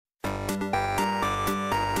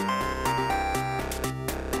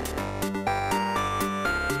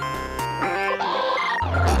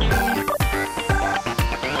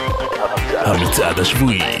המצעד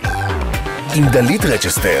השבועי עם דלית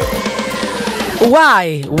רצ'שטר.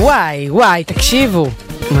 וואי, תקשיבו.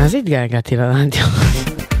 מה זה התגעגעתי לרדיו?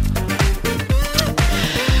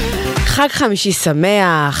 חג חמישי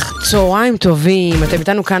שמח, צהריים טובים, אתם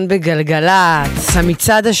איתנו כאן בגלגלת,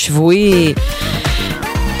 המצעד השבועי.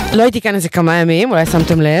 לא הייתי כאן איזה כמה ימים, אולי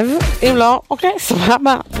שמתם לב. אם לא, אוקיי,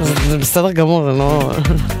 סבבה. זה בסדר גמור, זה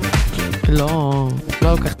לא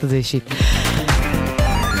לוקחת את זה אישית.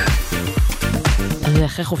 אז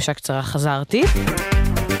אחרי חופשה קצרה חזרתי.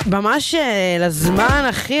 ממש לזמן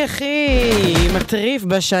הכי מטריף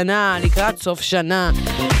בשנה, לקראת סוף שנה.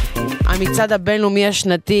 המצעד הבינלאומי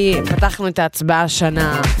השנתי, פתחנו את ההצבעה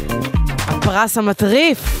השנה. הפרס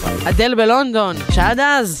המטריף, אדל בלונדון, שעד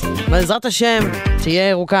אז, בעזרת השם, תהיה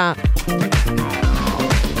ירוקה.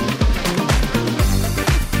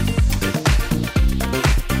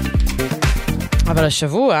 אבל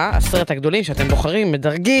השבוע, הסרט הגדולים שאתם בוחרים,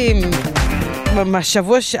 מדרגים,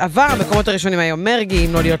 בשבוע שעבר, המקומות הראשונים היום מרגי,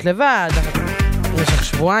 אם לא להיות לבד, במשך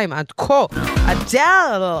שבועיים, עד כה,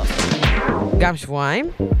 אדל, גם שבועיים.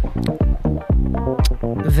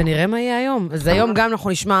 ונראה מה יהיה היום. אז היום גם אנחנו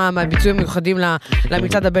נשמע ביצועים מיוחדים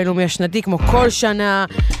למצעד הבינלאומי השנתי, כמו כל שנה,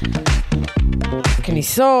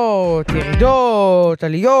 כניסות, ירידות,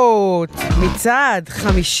 עליות, מצעד,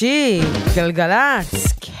 חמישי,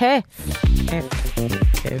 גלגלץ, כיף.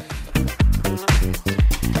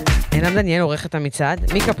 עינם דניאל עורך את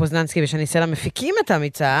המצעד, מיקה פוזננסקי ושני סלע מפיקים את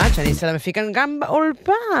המצעד, שני סלע מפיקן גם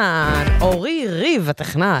באולפן, אורי ריב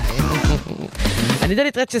הטכנאי. אני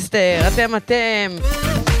דלית רצ'שטר, אתם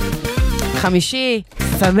חמישי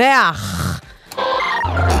שמח.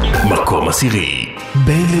 מקום עשירי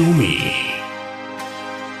בינלאומי.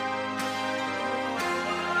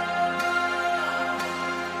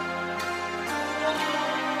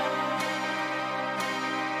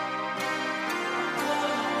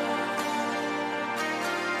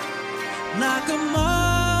 Like a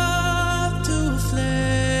moth to a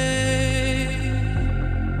flame,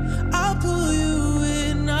 I'll pull you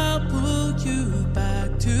in, I'll pull you back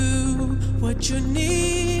to what you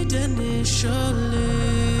need initially.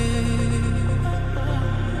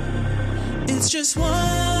 It's just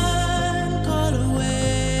one call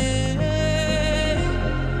away,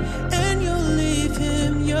 and you'll leave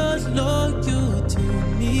him, you're loyal to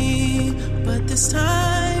me, but this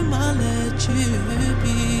time I'll let you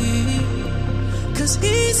be. 'Cause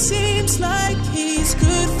he seems like he's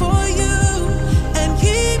good for you, and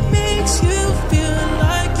he makes you feel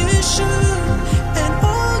like you should. And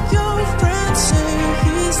all your friends say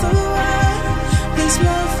he's the one, his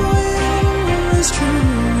love for you is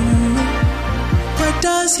true. But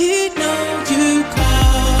does he know you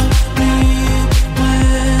call me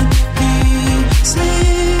when he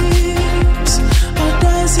sleeps? Or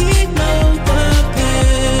does he know the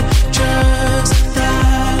pictures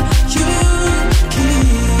that you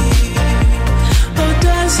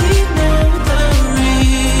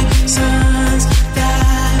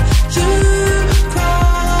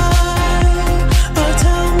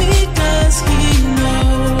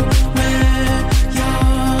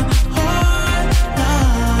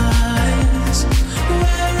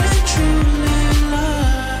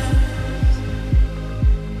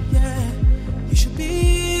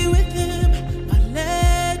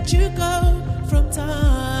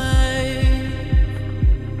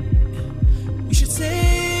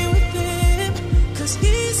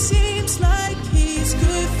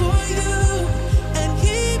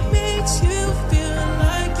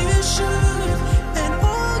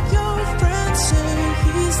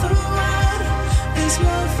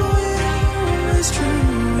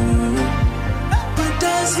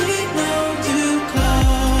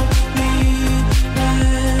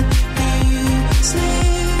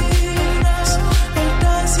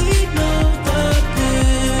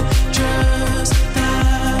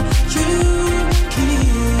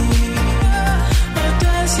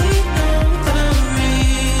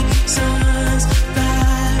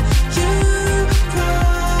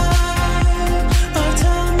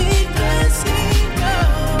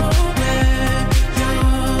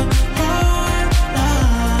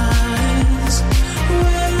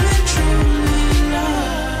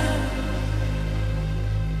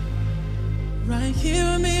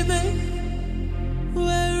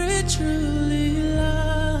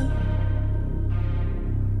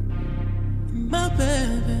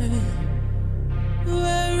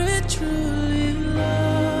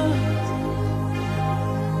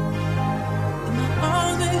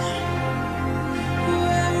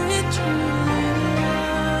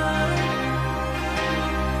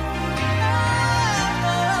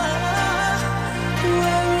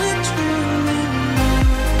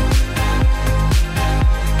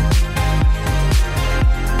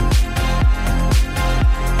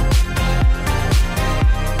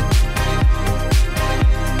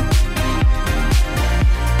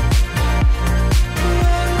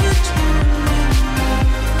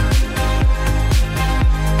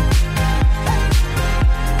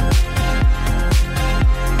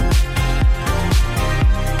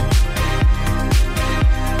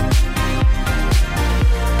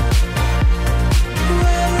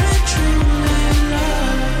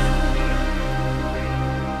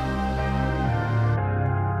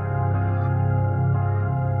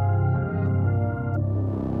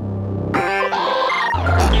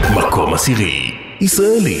מקום 10.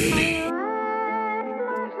 ישראלי.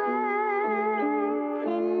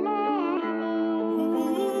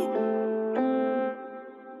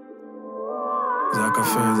 זה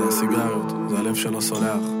הקפה, זה הסיגריות, זה הלב שלא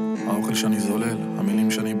סולח, האוכל שאני זולל,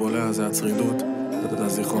 המילים שאני בולע, זה הצרידות, זה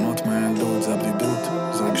הזיכרונות מהילדות, זה הבדידות,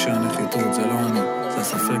 זה רגשי הנחיתות, זה לא אני, זה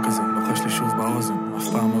הספק הזה, לוחש לי שוב באוזן, אף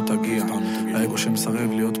פעם לא תגיע, האגו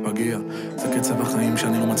שמסרב להיות פגיע, זה קצב החיים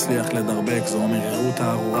שאני לא מצליח לדרבק, זו המרירות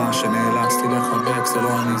הארורה שנאלצתי לחבק, זה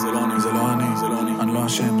לא אני, זה לא אני, זה לא אני, זה לא אני, אני לא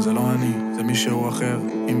אשם, זה לא אני, זה מישהו אחר,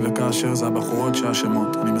 אם וכאשר זה הבחורות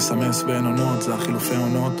שהשמות, אני מסמס בין עונות, זה החילופי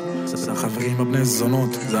עונות, זה החברים הבני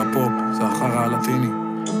זונות, זה הפופ, זה החרה הלטיני,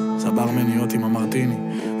 זה הברמניות עם המרטיני,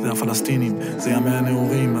 זה הפלסטינים, זה ימי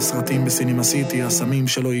הנאורים, הסרטים בסינימה סיטי, הסמים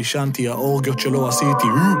שלא ישנתי, האורגיות שלא עשיתי.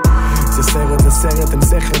 זה סרט, אין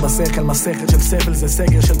סכר בשכל, מסכת של סבל, זה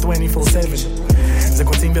סגר של 24/7. זה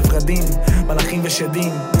קוצים ופרדים, מלאכים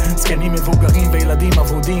ושדים, זקנים מבוגרים וילדים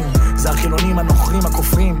אבודים, זה החילונים הנוכרים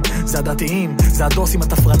הכופרים, זה הדתיים, זה הדוסים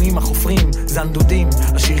התפרנים החופרים, זה הנדודים,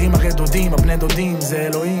 השירים הרדודים, הבני דודים, זה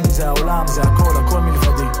אלוהים, זה העולם, זה הכל, הכל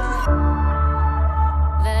מלבדי.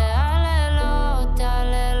 והלילות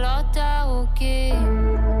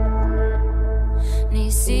ארוכים,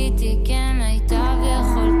 ניסיתי כן הייתה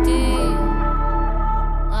ויכולתי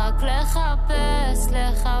רק לחפש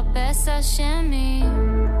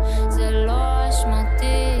אשמים, זה לא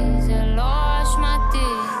אשמתי, זה לא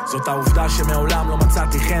אשמתי. זאת העובדה שמעולם לא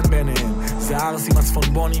מצאתי חן ביניהם, זה הארסים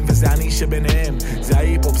הצפונבונים וזה אני שביניהם, זה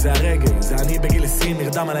ההיפ-הופ, זה הרגל, זה אני בגיל 20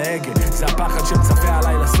 נרדם על ההגה, זה הפחד שמצפה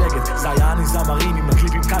עליי לסגת, זה היה אני זמרים עם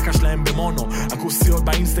הקליפים קקה שלהם במונו, הכוסיות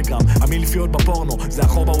באינסטגרם, המילפיות בפורנו, זה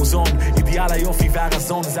החור באוזון, אידיאל היופי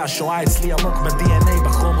והרזון, זה השואה אצלי עמוק ב-DNA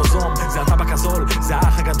בכרומוזום, זה הטבק הזול, זה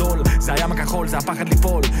האח הגדול, זה הים הכחול, זה הפחד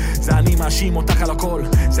ליפול, זה אני מאשים אותך על הכל,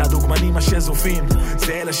 זה הדוגמנים השזופים,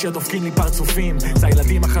 זה אלה שדופקים לי פרצופים, זה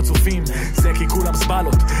הילדים החצופים, זה כי כולם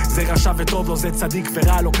סבלות, זה רשע וטוב לו, זה צדיק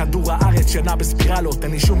ורע לו, כדור הארץ שנע בספירלות,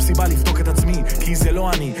 אין לי שום סיבה לבדוק את עצמי, כי זה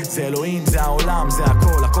לא אני, זה אלוהים, זה העולם, זה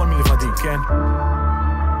הכל, הכל מלבדי, כן?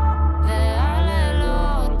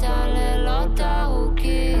 והלילות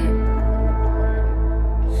ארוכים,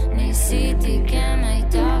 ניסיתי כן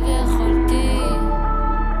הייתה ויכולתי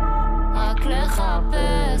רק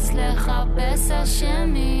לחפש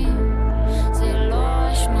אשמים, זה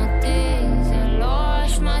לא אשמתי, זה לא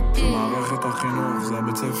אשמתי. זה מערכת החינוך, זה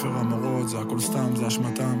הבית ספר המורות, זה הכל סתם, זה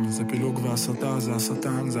אשמתם, זה פילוג והסתה, זה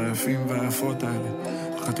השטן, זה היפים והיפות האלה,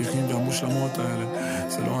 החתיכים והמושלמות האלה,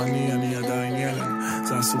 זה לא אני עדיין ילד,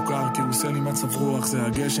 זה הסוכר כי הוא עושה לי מצב רוח, זה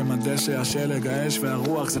הגשם, הדשא, השלג, האש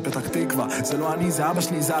והרוח, זה פתח תקווה, זה לא אני, זה אבא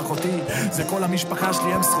שלי, זה אחותי, זה כל המשפחה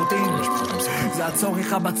שלי, הם סחוטים, זה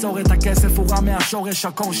הצורך הבצורת, הכסף הוא רע מהשורש,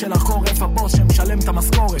 הקור של החורף, הבוס שמשלם את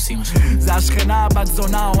המשכורת, זה השכנה, הבת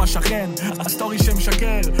זונה או השכן, הסטורי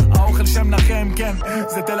שמשקר, האוכל שמנחם, כן,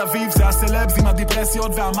 זה תל אביב, זה הסלבס עם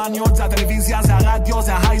הדיפרסיות והמניות, זה הטלוויזיה, זה הרדיו,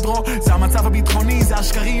 זה ההיידרו, זה המצב הביטחוני, זה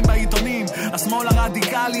השקרים בעיתונים, השמאל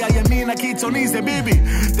הרדיקלי, הימין הקיצוני, זה ביבי,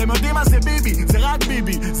 אתם יודעים מה זה ביבי, זה רק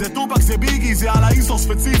ביבי, זה טופק, זה ביגי, זה על האיסור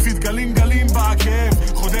ספציפית, גלים בכאב,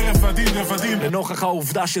 חודר רבדים, לנוכח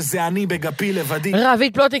העובדה שזה אני בגפי לבדי.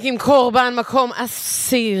 רבית פלוטיק עם קורבן, מקום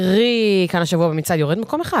 10, כאן השבוע במצעד יורד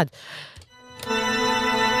מקום 1.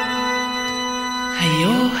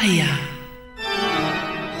 היה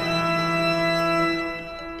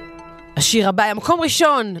השיר הבא היה מקום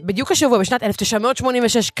ראשון, בדיוק השבוע, בשנת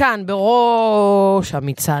 1986, כאן, בראש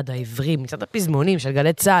המצעד העברי, מצעד הפזמונים של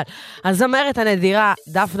גלי צהל, הזמרת הנדירה,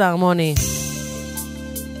 דפנה הרמוני.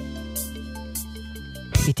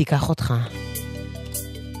 היא תיקח אותך.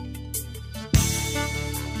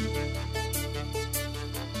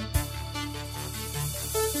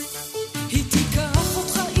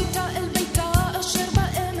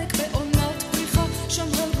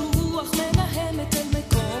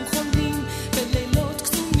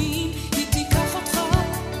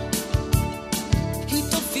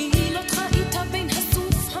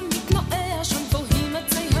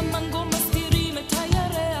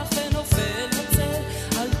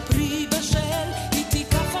 על פרי בשל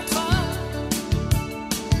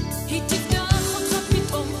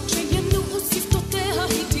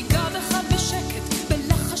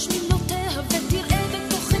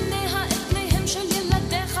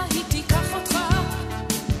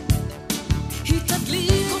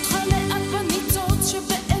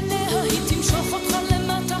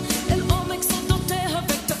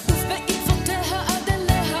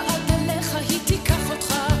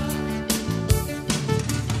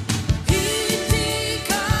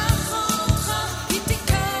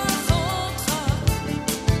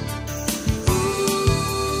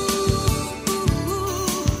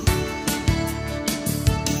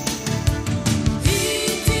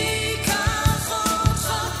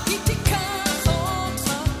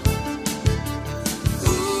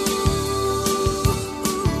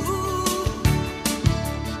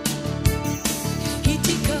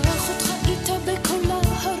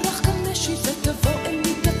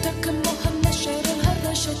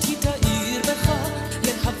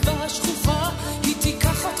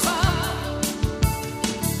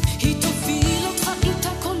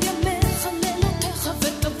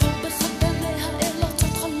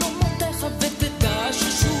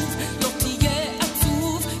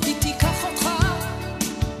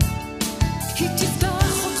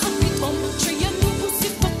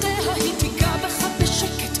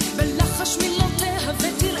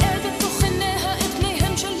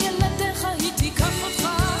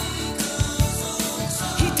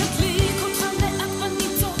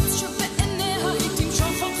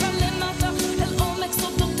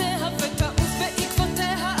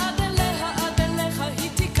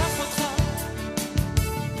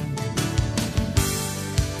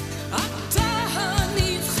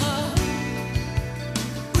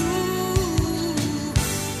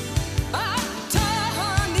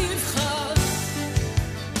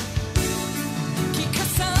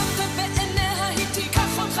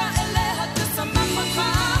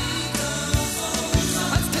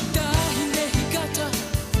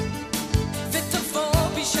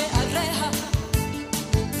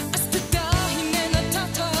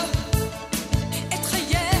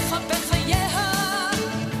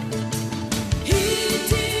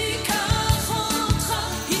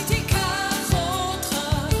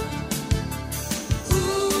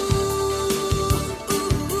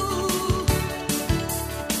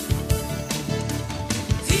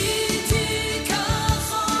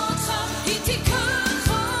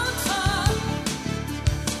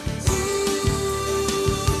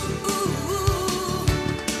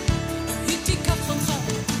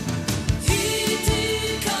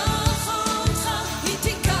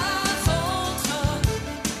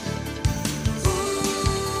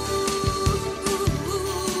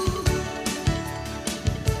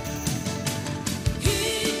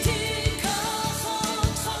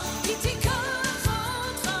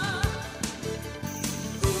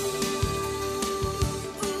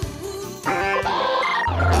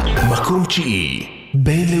מקום 9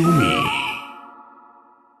 בינלאומי.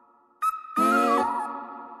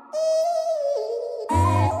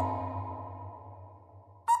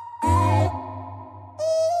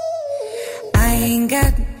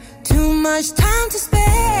 Got too much time to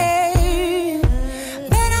spare,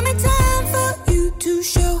 but I'm in time for you to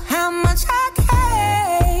show how much I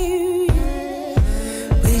care.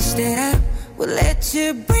 Wish that I would let you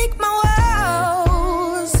break my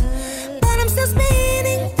walls, but I'm still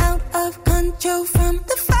spinning out of control from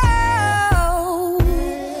the fall.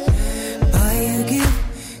 Boy, you give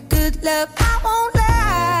good love, I won't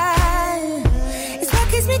lie. It's what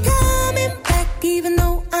keeps me coming back even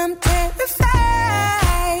though I'm terrified.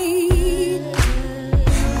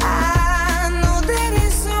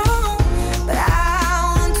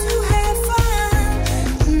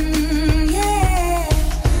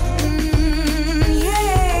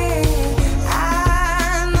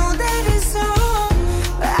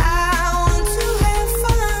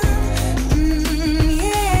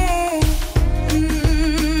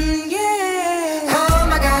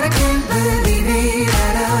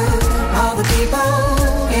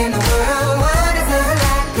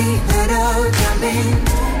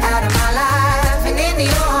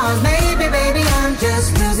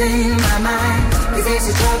 My mind, 'cause it's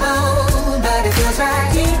a trouble, but it feels right.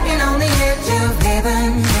 Keeping on the edge of heaven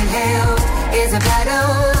and hell is a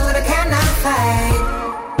battle that I cannot fight.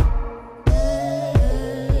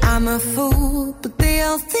 I'm a fool, but they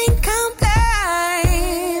all think I'm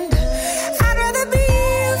blind. I'd rather be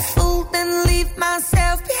a fool than leave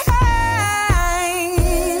myself behind.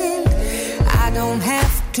 I don't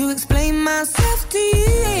have to explain myself to you.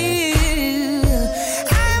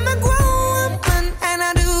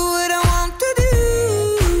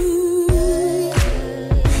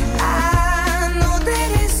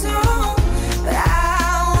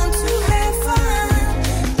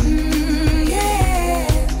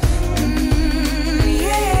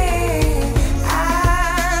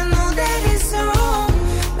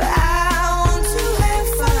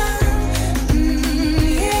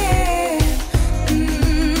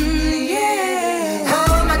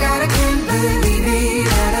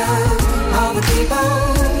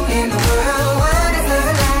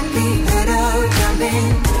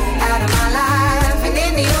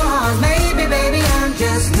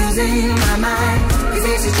 My mind, 'cause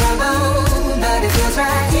it's a trouble, but it feels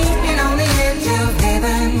right. Keeping on the edge of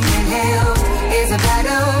heaven and hell is a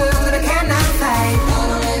battle that I cannot fight. Lord,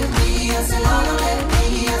 don't let me, I said, Lord, don't let me,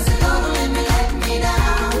 I said, Lord, don't let me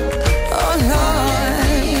down. Oh Lord,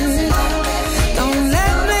 don't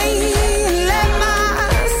let me let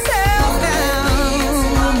myself down.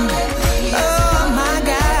 Oh my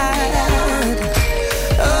God,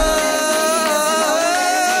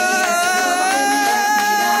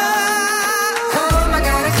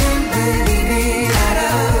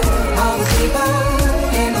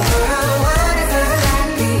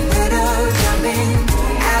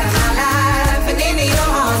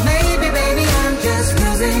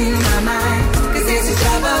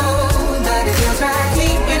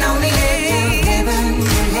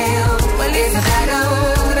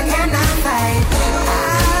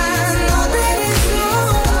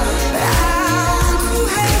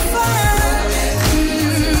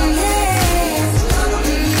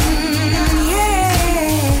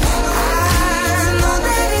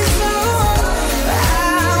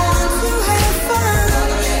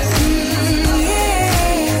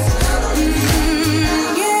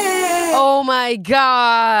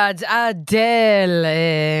 גאד, אדל,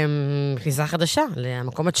 כניסה חדשה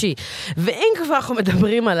למקום 9. ואם כבר אנחנו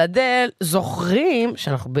מדברים על אדל, זוכרים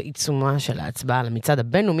שאנחנו בעיצומה של ההצבעה על המצעד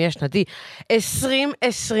הבינלאומי השנתי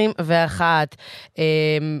 2021,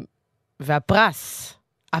 והפרס,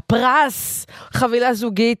 חבילה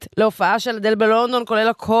זוגית להופעה של אדל בלונדון, כולל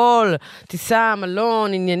הכל, טיסה,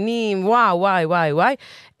 מלון, עניינים, וואי,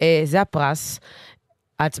 זה הפרס.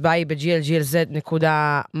 ההצבעה היא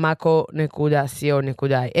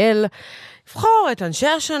ב-glglz.mako.co.il. לבחור את אנשי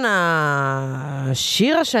השנה,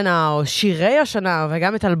 שיר השנה או שירי השנה,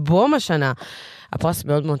 וגם את אלבום השנה. הפרס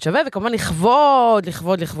מאוד מאוד שווה, וכמובן לכבוד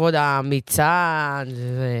המצעד,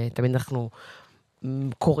 ותמיד אנחנו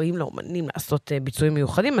קוראים לאומנים לעשות ביצועים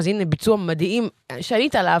מיוחדים, אז הנה ביצוע מדהים שאני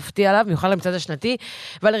התעלפתי עליו, מיוחד למצעד השנתי,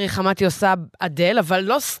 ולרי חמתי עושה אדל, אבל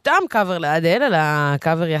לא סתם קאבר לאדל, אלא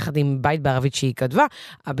קאבר יחד עם בית בערבית שהיא כתבה.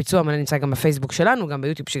 הביצוע המלא נמצא גם בפייסבוק שלנו, גם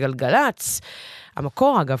ביוטיוב שגלגלץ.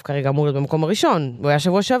 המקור, אגב, כרגע אמור להיות במקום הראשון, הוא היה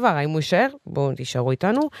שבוע שעבר, האם הוא יישאר? בואו תישארו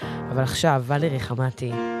איתנו, אבל עכשיו ולרי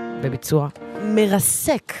חמתי בביצוע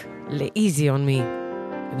מרסק ל-Easy on Me,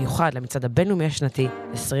 במיוחד למצעד הבינלאומי השנתי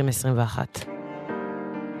 2021.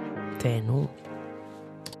 תהנו.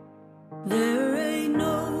 There ain't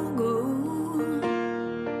no gold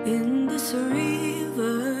in this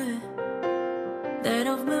river that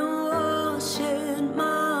I've been washing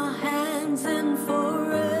my hands in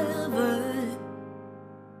forever.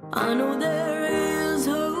 I know there is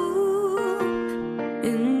hope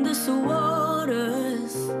in this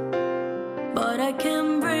waters, but I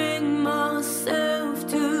can't bring myself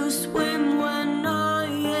to swim when I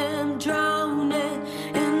am drowning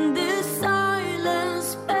in this silence.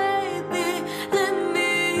 Baby, let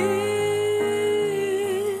me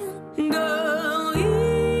go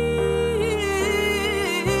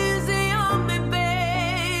easy on me,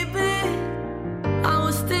 baby. I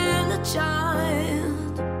was still a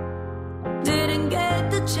child, didn't get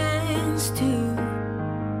the chance to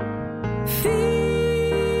feel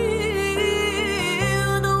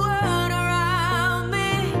the world around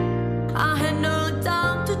me. I had no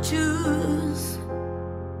time to choose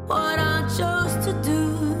what I chose to do.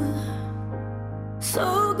 So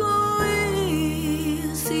go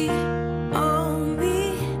easy on me.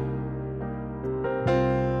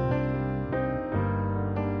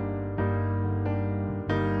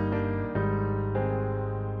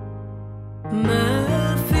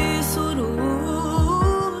 ما في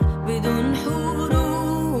سرور بدون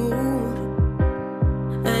حرور،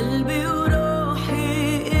 قلبي وروحي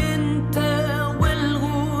انت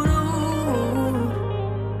والغرور،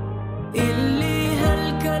 اللي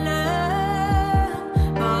هالكلام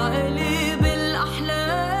بعقلي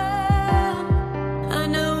بالاحلام،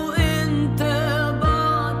 انا وانت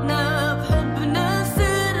بعدنا بحبنا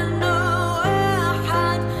صرنا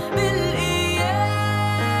واحد بالايام،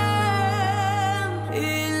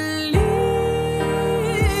 اللي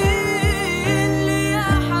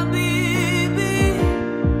يا حبيبي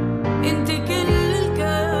انت كل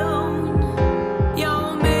الكون، يا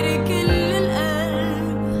عمري كل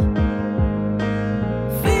القلب،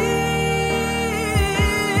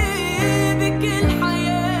 بكل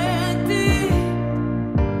حياتي،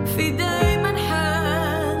 في دايما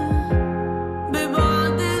حال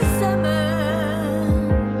ببعد الزمان،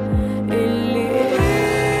 اللي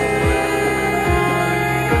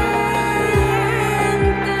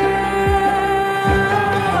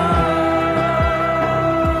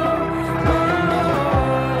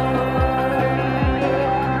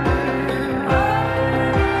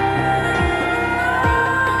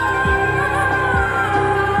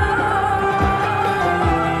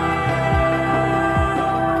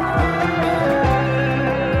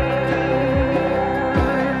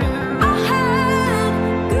I had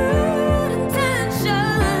good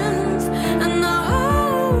intentions, and I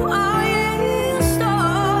hope I ain't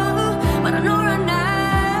star, but I know right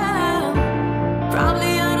now,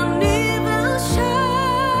 probably I don't even show.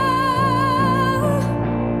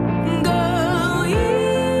 Go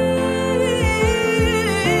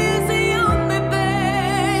easy on me,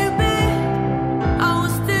 baby. I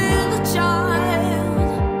was still a child,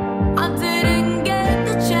 I didn't get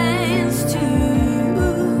the chance to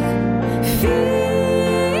feel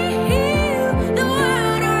the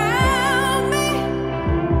world around me.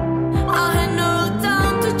 I had no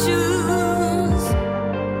time to choose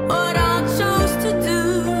what I chose to do.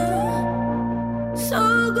 So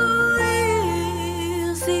go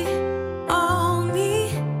easy on me.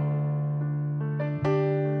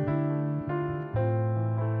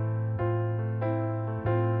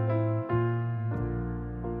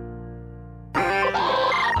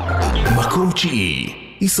 מקום תשיעי,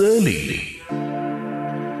 ישראלי.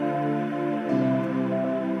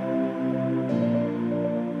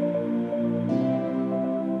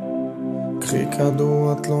 קחי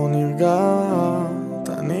כדור את לא נרגעת,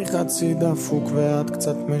 אני חצי דפוק ואת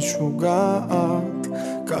קצת משוגעת,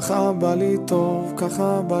 ככה בא לי טוב,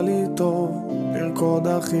 ככה בא לי טוב, לרקוד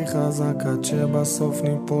הכי חזק עד שבסוף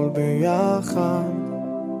ניפול ביחד.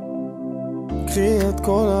 קחי את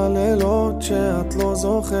כל הלילות שאת לא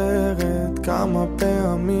זוכרת, כמה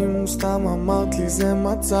פעמים סתם אמרת לי זה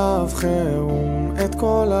מצב חירום. את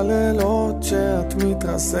כל הלילות שאת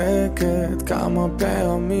מתרסקת, כמה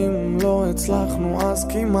פעמים לא הצלחנו אז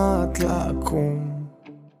כמעט לקום.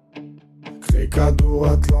 קחי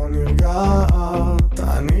כדור את לא נרגעת,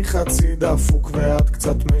 אני חצי דפוק ואת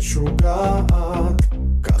קצת משוגעת,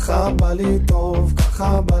 ככה בא לי טוב,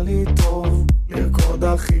 ככה בא לי טוב, לרקוד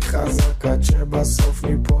הכי חזק עד שבסוף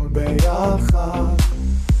ניפול ביחד.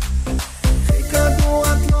 קחי כדור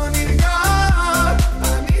את לא נרגעת,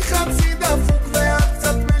 אני חצי דפוק ואת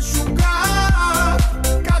קצת משוגעת,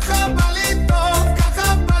 ככה בא לי טוב,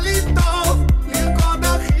 ככה בא לי טוב, לרקוד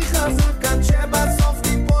הכי חזק עד שבסוף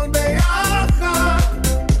ניפול ביחד.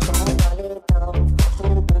 ככה בא לי טוב, ככה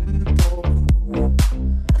בא לי טוב,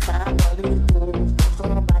 ככה בא לי טוב,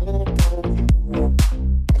 ככה בא לי טוב,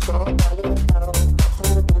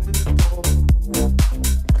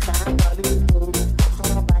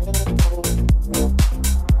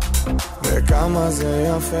 כמה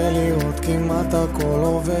זה יפה לראות כמעט הכל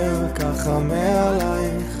עובר ככה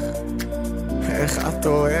מעלייך. איך את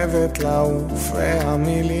אוהבת לעוף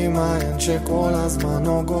והמילים ההן שכל הזמן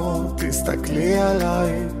נוגעות. תסתכלי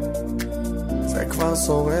עליי, זה כבר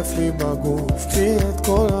שורף לי בגוף. כי את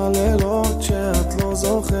כל הלילות שאת לא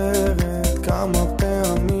זוכרת, כמה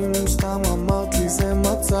פעמים סתם אמרת לי זה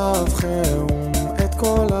מצב חירום. את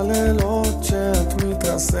כל הלילות שאת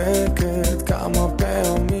מתרסקת, כמה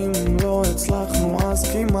פעמים לא הצלחנו אז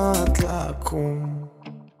כמעט לקום.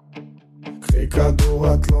 קחי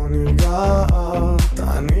כדור את לא נרגעת,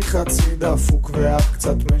 אני חצי דפוק ואת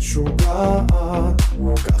קצת משוגעת.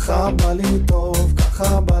 ככה בא לי טוב,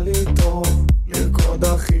 ככה בא לי טוב, לרקוד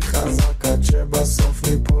הכי חזק עד שבסוף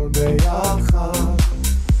ניפול ביחד.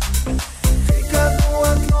 קחי כדור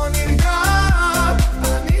את לא נרגעת,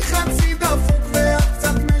 אני חצי דפוק ואת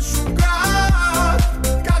קצת משוגעת.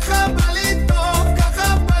 ככה בא לי טוב,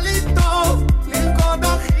 ככה בא לי טוב, לרקוד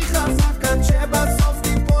הכי חזק עד שבסוף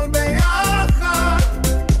ניפול ביחד.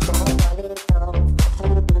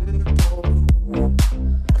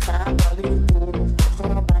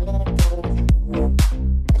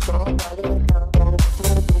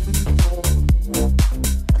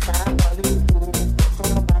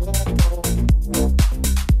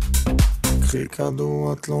 קחי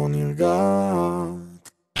כדור את לא נרגעת.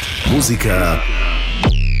 מוזיקה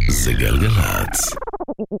זה גלגלצ.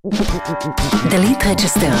 דלית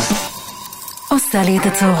רצ'שטר עושה לי את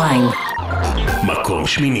הצהריים. מקום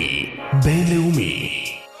שמיני בינלאומי.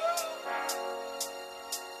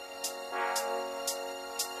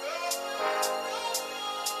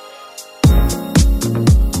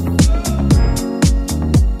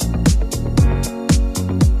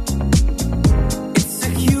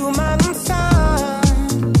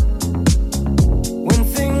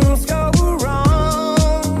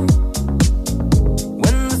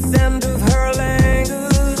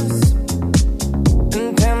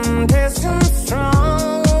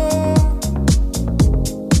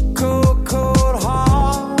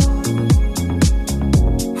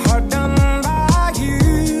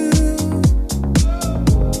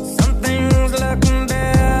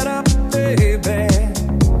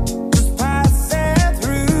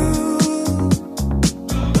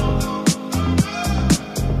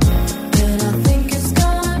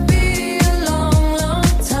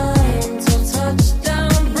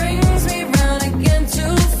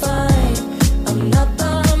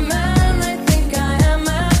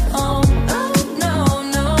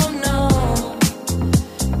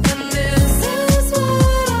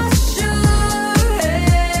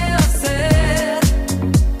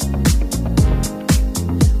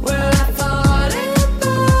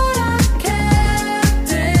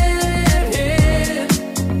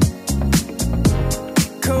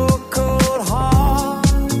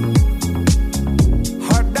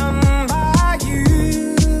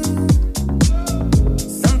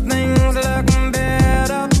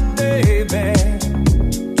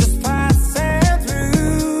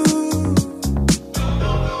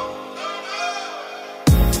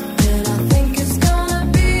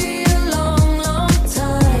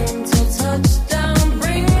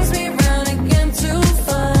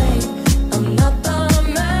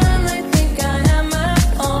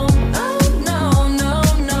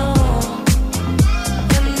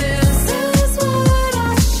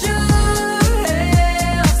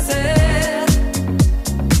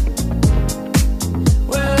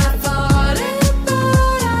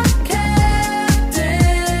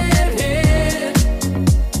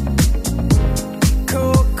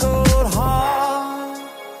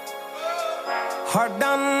 hard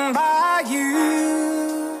done by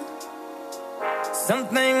you.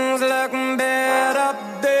 Something's looking better,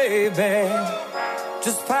 baby,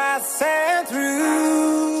 just passing through.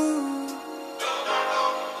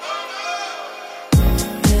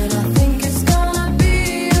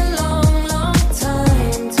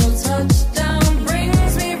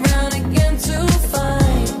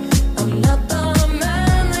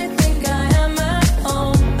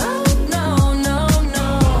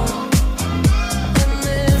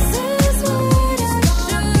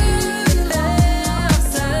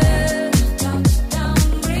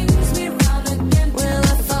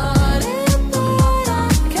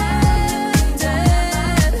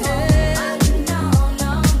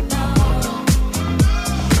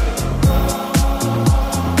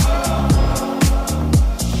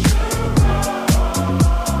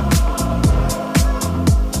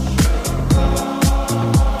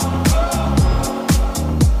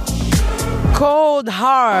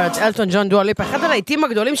 Heart, אלטון ג'ון, דואה ליפה, אחד הלהיטים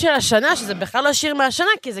הגדולים של השנה, שזה בכלל לא שיר מהשנה,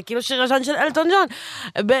 כי זה כאילו שיר ראשון של אלטון ג'ון,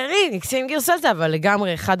 ברינקס עם גרסלטה, אבל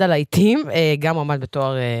לגמרי אחד הלהיטים, גם עומד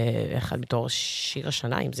בתואר שיר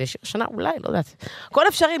השנה, אם זה שיר השנה, אולי, לא יודעת. כל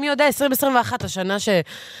אפשרי, מי יודע, 2021, השנה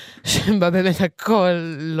שבה באמת הכל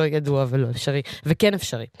לא ידוע ולא אפשרי, וכן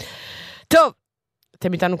אפשרי. טוב,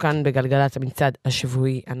 אתם איתנו כאן בגלגלת המצעד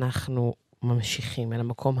השבועי, אנחנו ממשיכים אל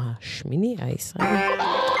המקום השמיני הישראלי.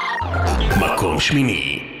 מקום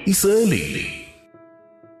שמיני ישראלי.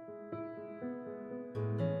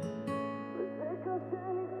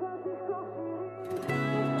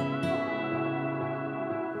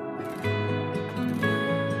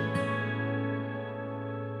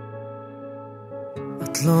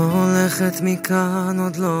 את לא הולכת מכאן,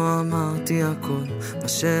 עוד לא אמרתי הכל. מה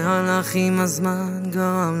שהלך עם הזמן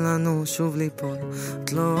גרם לנו שוב ליפול.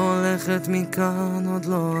 את לא הולכת מכאן, עוד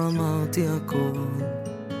לא אמרתי הכל.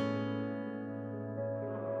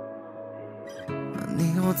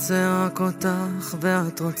 אני רוצה רק אותך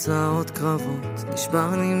ואת רוצה עוד קרבות.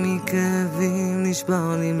 נשבר לי מכאבים,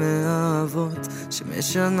 נשבר לי מאהבות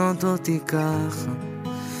שמשנות אותי ככה.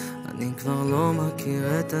 אני כבר לא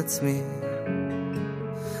מכיר את עצמי.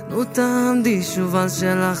 נו תעמדי שוב על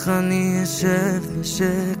שלך, אני אשב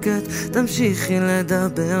בשקט. תמשיכי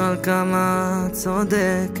לדבר על כמה את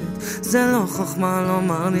צודקת. זה לא חוכמה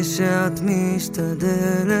לומר לי שאת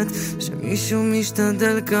משתדלת, שמישהו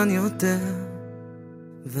משתדל כאן יותר.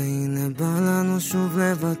 והנה בא לנו שוב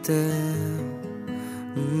לוותר.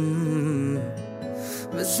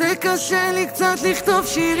 וזה קשה לי קצת לכתוב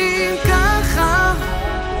שירים ככה.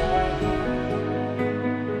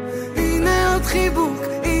 הנה עוד חיבוק,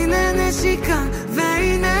 הנה נשיקה,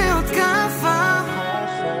 והנה עוד כפה.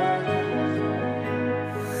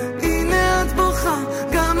 הנה את בוכה,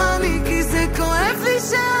 גם אני, כי זה כואב לי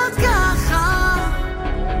שאת ככה.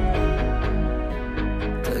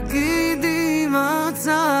 תגידי מה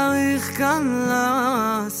צריך כאן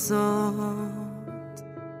לעשות.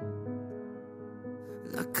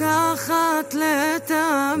 לקחת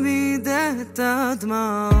לתמיד את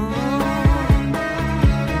הדמעות.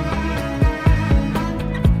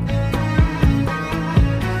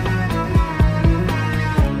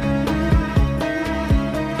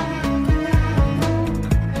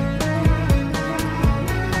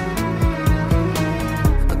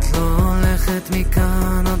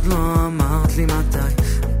 מכאן עוד לא אמרת לי מתי,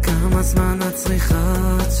 כמה זמן את צריכה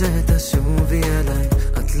עד שתשובי אליי.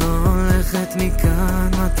 את לא הולכת מכאן,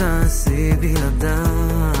 מה תעשי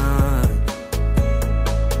בלעדיי?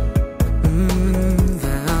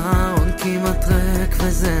 והארון כמעט ריק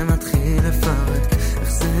וזה מתחיל לפרק.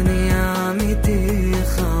 איך זה נהיה אמיתי,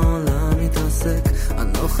 איך העולם מתרסק.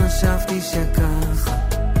 אני לא חשבתי שככה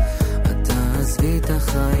את תעזבי את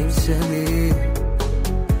החיים שלי.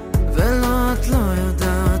 ולא, את לא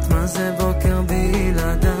יודעת מה זה בוקר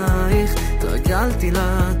בלעדייך. התרגלתי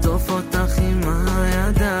לעטוף אותך עם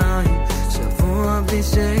הידיים, שבוע בלי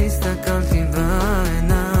שהסתכלתי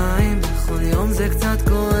בעיניים. בכל יום זה קצת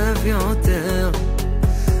כואב יותר,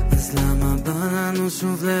 אז למה בא לנו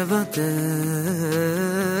שוב לוותר?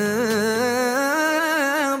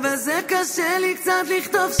 וזה קשה לי קצת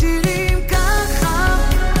לכתוב שירים ככה.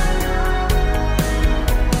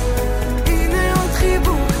 הנה עוד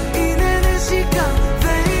חיבור,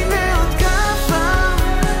 והנה עוד כפה.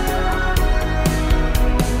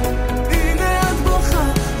 הנה את בוכה,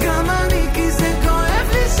 גם אני, כי זה כואב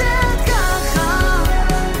לי שאת ככה.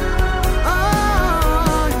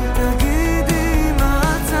 אוי, תגידי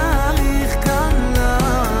מה צריך כאן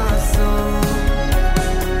לעשות.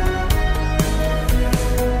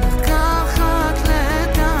 לקחת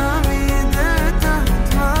לתמיד את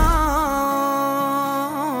הדמעות.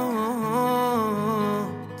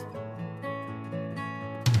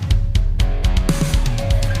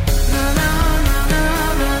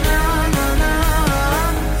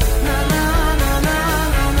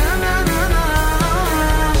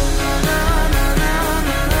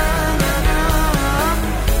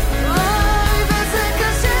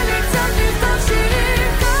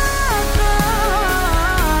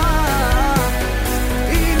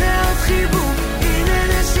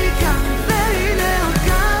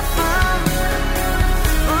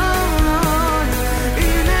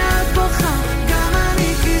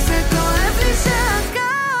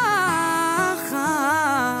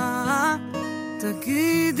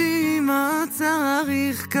 תגידי מה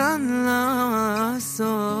צריך כאן לעשות.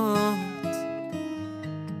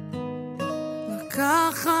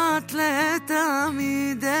 לקחת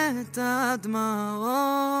לתמיד את הדמעות.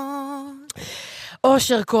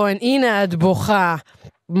 אושר כהן, הנה את בוכה.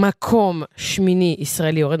 מקום שמיני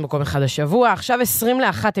ישראלי יורד מקום אחד השבוע. עכשיו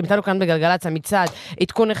 21, הם איתנו כאן בגלגלץ המצעד,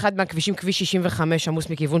 עדכון אחד מהכבישים, כביש 65 עמוס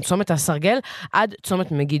מכיוון צומת הסרגל עד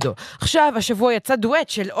צומת מגידו. עכשיו השבוע יצא דואט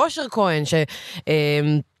של אושר כהן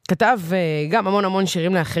כתב גם המון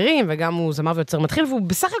שירים לאחרים, וגם הוא זמר ויוצר מתחיל, והוא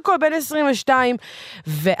בסך הכל בן 22,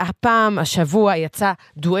 והפעם השבוע יצא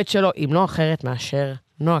דואט שלו עם לא אחרת מאשר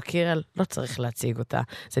נועה קירל, לא צריך להציג אותה,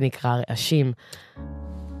 זה נקרא רעשים.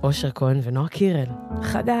 אושר כהן ונועה קירל,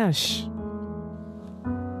 חדש.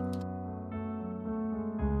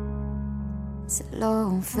 זה לא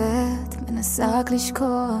עובד, מנסה רק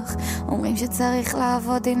לשכוח, אומרים שצריך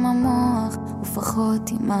לעבוד עם המוח, ופחות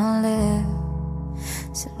עם הלב.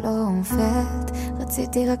 זה לא עובד,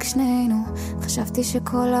 רציתי רק שנינו, חשבתי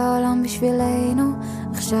שכל העולם בשבילנו,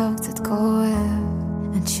 עכשיו קצת כואב,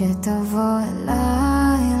 עד שתבוא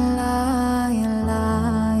אליי, אליי,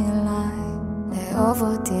 אליי, אליי, לאהוב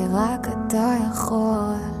אותי רק אתה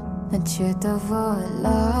יכול, עד שתבוא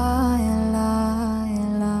אליי, אליי,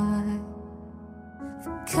 אליי.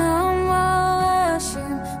 וכמה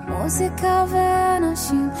רעשים, מוזיקה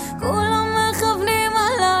ואנשים, כולם מכוונים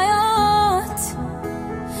עליות,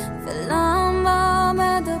 ולמה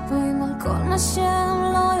מדברים על כל מה שהם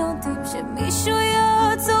לא יודעים, שמישהו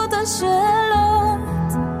יעצור את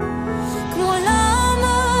השאלות, כמו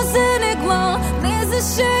למה זה נגמר, מי זה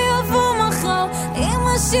שיבוא מחר, אם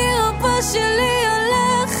השיר הבא שלי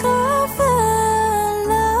הולך ואליי,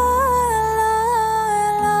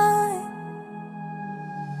 אליי.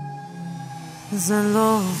 זה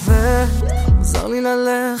לא עובד, עזר לי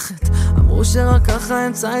ללכת, אמרו שרק ככה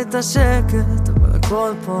אמצא את השקט, אבל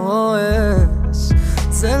הכל פה רועש,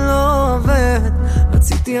 זה לא עובד,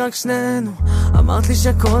 רציתי רק שנינו, אמרת לי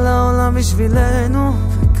שכל העולם בשבילנו,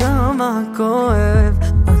 וכמה כואב,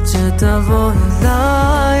 עד שתבוא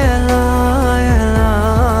אליי, אליי,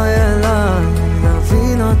 אליי, אליי,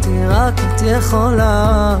 להבין אותי רק את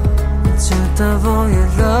יכולה, עד שתבוא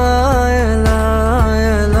אליי,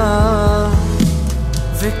 אליי, אליי.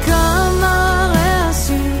 וכמה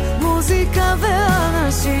רעשים, מוזיקה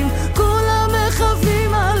ואנשים, כולם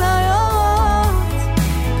מכוונים על היורות,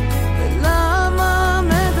 ולמה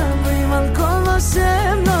מדברים על כל מה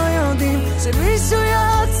שהם לא יודעים, שמישהו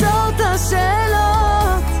יעצור את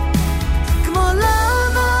השאלות, כמו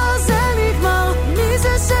למה זה נגמר, מי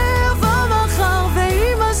זה שיבוא מחר,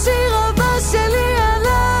 ואם השיר הבא שלי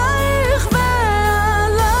עלייך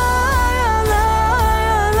ועליי, עליי,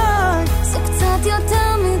 עליי, זה קצת יותר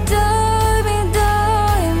מדי,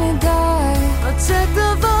 מדי, מדי, עד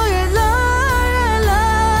שתבוא אליי,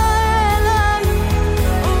 אליי, אליי.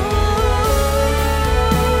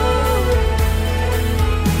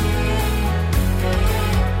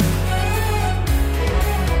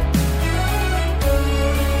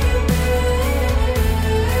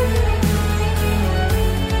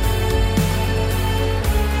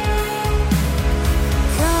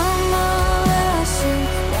 כמה רעשים,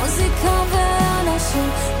 מוזיקה ואנשים,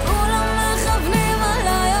 כולם מכוונים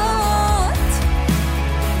עליות,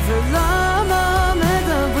 ולמה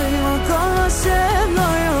מדברים על כל מה שהם לא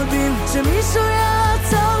יודעים, שמישהו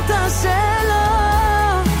יעצור את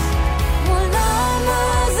השאלות, כמו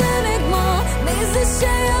למה זה נגמר, מי זה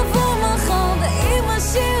שיבוא מחר, ואם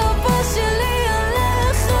השיר הבא שלי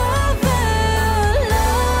הולך ואליי,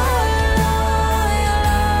 אליי,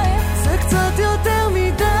 אליי. זה קצת יותר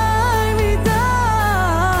מדי, מדי,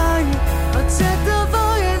 עד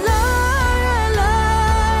שתבוא אליי, אליי,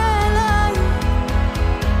 אליי.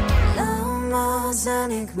 למה זה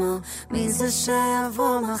נגמר, מי זה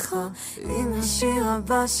שיבוא מחר, אם השיר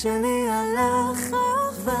הבא שלי הלך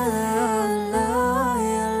ואליי,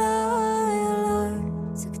 אליי, אליי.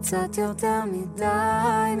 זה קצת יותר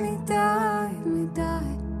מדי, מדי, מדי,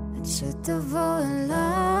 עד שתבוא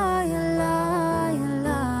אליי, אליי,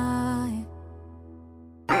 אליי.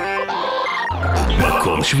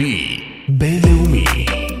 מקום שביעי בינלאומי.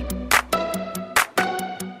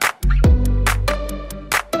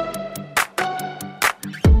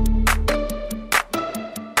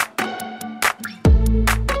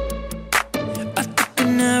 I took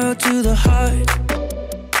an arrow to the heart.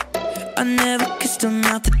 I never kissed a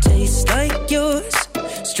mouth that tastes like yours.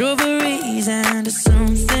 Strawberries and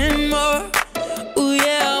something more. Ooh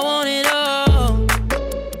yeah, I want it all.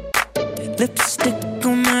 Lipstick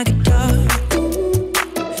on my guitar.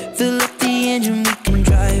 Fill up the engine, we can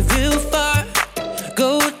drive real far. Go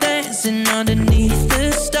dancing underneath the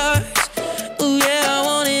stars. Ooh yeah, I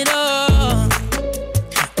want it all.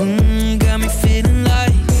 Got me feeling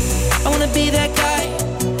like I wanna be that guy.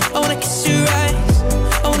 I wanna kiss your eyes.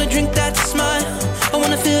 I wanna drink that smile. I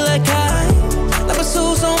wanna feel like my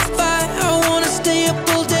soul's on fire. I wanna stay up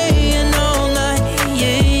all day and all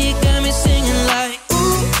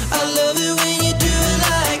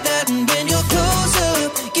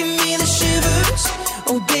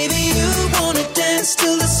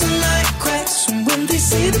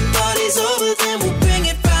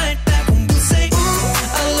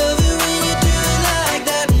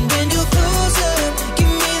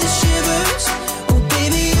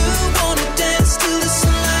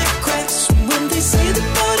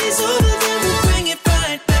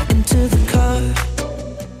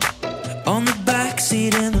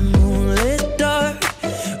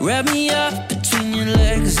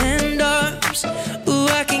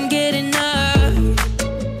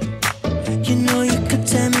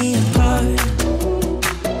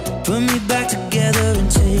put me back together and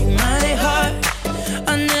take my heart.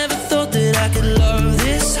 I never thought that I could love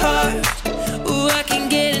this hard. Ooh, I can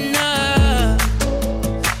get enough.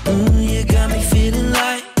 Ooh, you got me feeling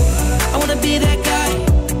like I wanna be that guy.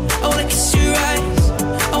 I wanna kiss your eyes.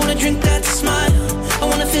 I wanna drink that smile. I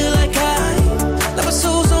wanna feel like like my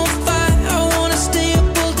soul's on fire. I wanna stay up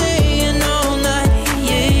all day and all night.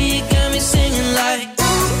 Yeah, you got me singing like,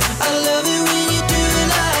 ooh, I love it when you do it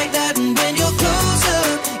like that. And when you're closer,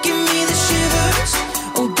 give me the shivers.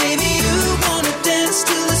 Oh baby, you wanna dance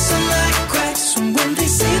till the sunlight cracks. And when they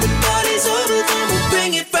say the party's over, then we'll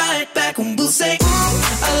bring it right back. And we'll say,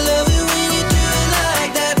 ooh, I love it when you do it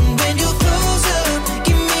like that. And when you're closer,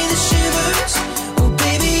 give me the shivers. Oh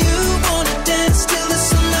baby, you wanna dance till the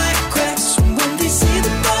sunlight cracks. And when they say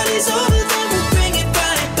the party's over, then we'll bring it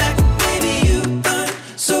right back. Baby, you burn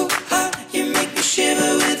so hot, you make me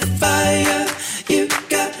shiver with the fire. You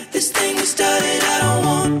got this thing we started, I don't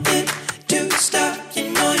want it to stop. You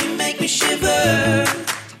know you make me shiver.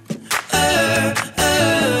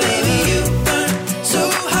 Baby, you burn so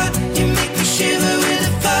hot, you make me shiver with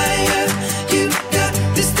the fire. You got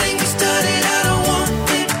this thing we started, I don't want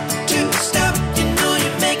it to stop. You know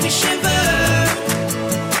you make me shiver.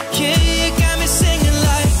 Yeah, you got me singing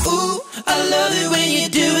like, ooh, I love it when you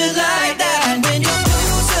do it like that. And when you're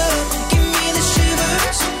closer, give me the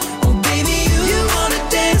shivers. Oh baby, you wanna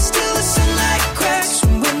dance till the sunlight cracks.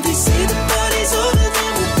 And when they say the party's over, then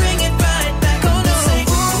we'll bring it right back. Oh no, say,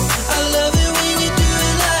 ooh, I love it when you do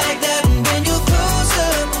it like that. And when you're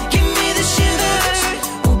closer, give me the shivers.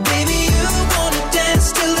 Oh baby, you wanna dance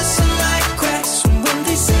till the sunlight cracks. And when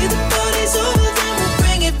they say the party's over, then we'll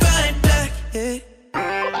bring it right back. Yeah.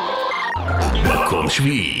 מקום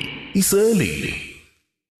שביעי, ישראלי.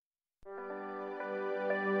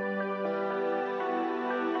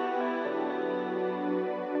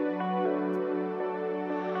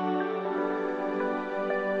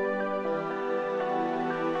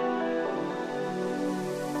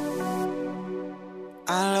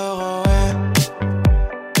 אני לא רואה,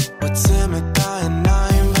 עוצם את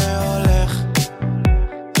העיניים והולך,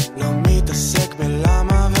 לא מתעסק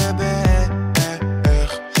בלמה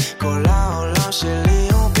ובאיך, כל העולם שלי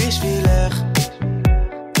הוא בשבילך,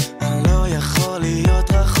 אני לא יכול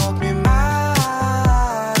להיות רחוק ממה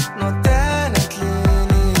את נותנת לי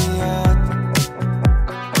להיות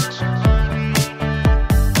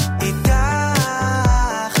איתך,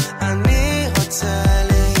 אני רוצה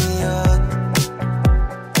להיות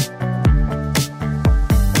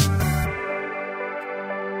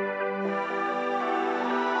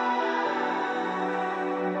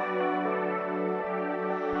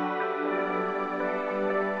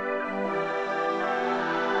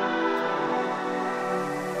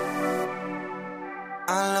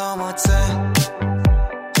אני לא מוצא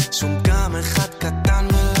שום גם אחד קטן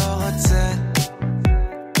ולא רוצה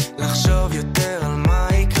לחשוב יותר על מה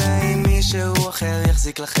יקרה אם מישהו אחר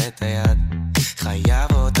יחזיק לך את היד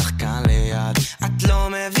חייב אותך כאן ליד את לא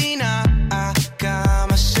מבינה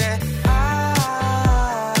כמה שאת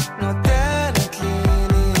נותנת לי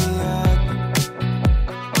להיות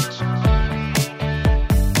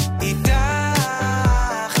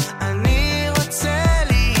איתך אני רוצה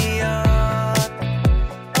להיות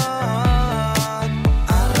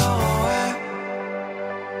אני לא רואה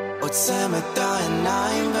עוצם את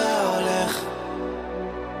העיניים והולך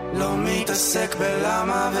לא מתעסק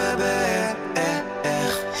בלמה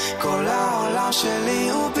ובאיך כל העולם שלי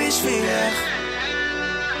הוא בשבילך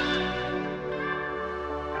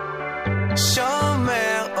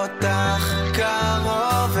שומר אותך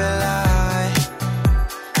קרוב אליי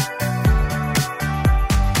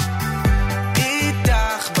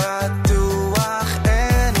איתך בטוח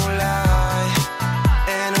אין אולי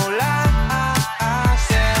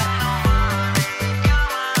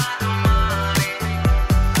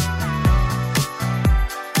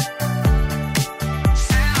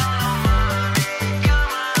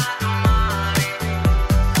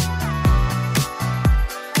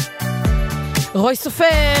רוי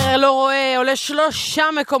סופר, לא רואה, עולה 3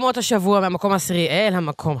 מקומות השבוע, מהמקום העשירי אל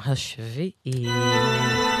המקום השביעי.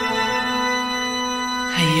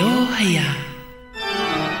 היו היה.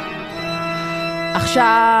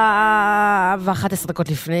 עכשיו 11 דקות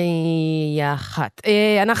לפני 1.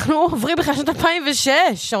 אנחנו עוברים בכלל שנת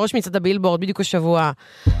 2006, הראש מצעד הבילבורד, בדיוק השבוע.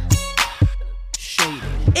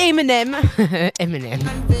 אמינם, עם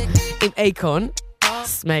אייקון,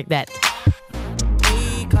 Smack That.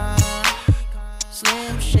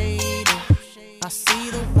 Slim Shady, I see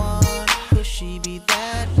the one, could she be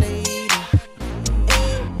that lady?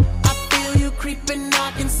 Hey, I feel you creeping, I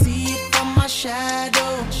can see it from my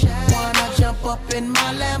shadow. Wanna jump up in my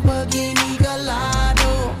Lamborghini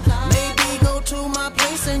Gallardo?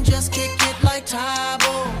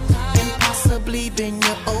 Tybo, and possibly bend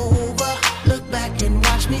you over. Look back and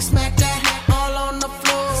watch me smack that all on the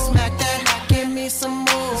floor. Smack that, give me some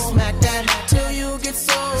more. Smack that till you get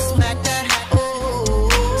sore. Smack that, oh,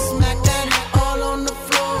 smack that all on the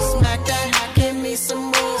floor. Smack that, give me some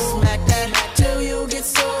more. Smack that till you get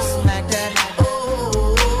sore. Smack that,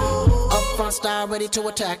 oh. Up front style ready to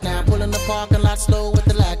attack now. Pulling the parking lot slow with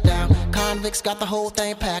the lag down. Convicts got the whole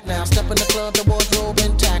thing packed now. Step in the club, the wardrobe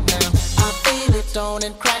intact now. I feel it on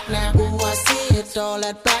and crack now. Ooh, I see it all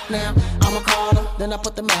at back now. I'ma call her, then I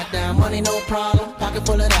put the Mac down. Money no problem, pocket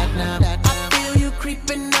full of that now. I feel you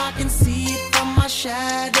creeping, I can see it from my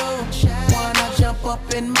shadow. Wanna jump up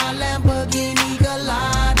in my Lamborghini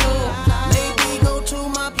Gallardo? Maybe go to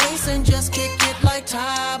my place and just kick it like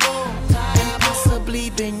Tybo, and possibly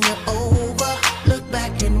bend you over. Look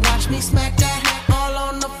back and watch me smack that all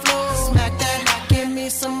on the floor. Smack that, give me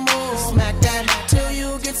some more. Smack that till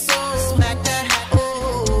you get sore. Smack that,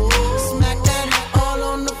 oh, smack that all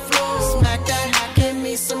on the floor. Smack that, give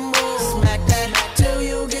me some more. Smack that till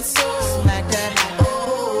you get sore. Smack that,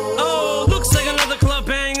 oh. Oh, looks like another club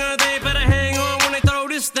banger. They better hang on when they throw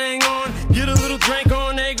this thing on. Get a little drink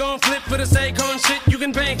on, they gon' flip for the Akon shit. You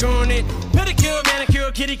can bank on it. Pedicure,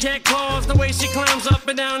 manicure, kitty cat claws. The way she climbs up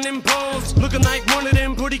and down them poles, looking like one of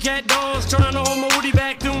them pretty cat dolls. Trying to hold my woody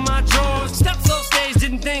back through my drawers. Steps off stage,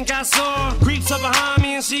 didn't think I saw. Creeps up behind me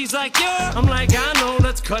and she's like, yeah. I'm like, I know,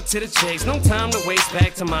 let's cut to the chase. No time to waste,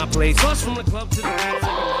 back to my place. Bus from the club to the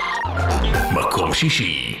מקום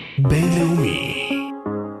שישי, בינלאומי.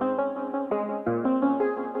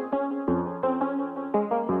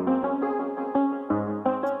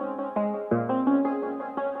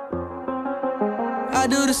 I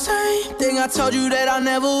do the same thing I told you that I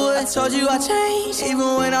never would. I told you I changed, even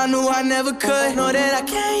when I knew I never could. Know that I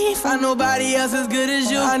can't find nobody else as good as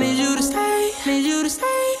you. I need you to stay, need you to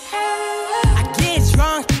stay. I get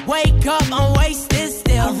drunk, wake up, I'm wasted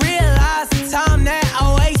still. I realize the time that I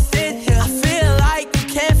wasted here. I feel like you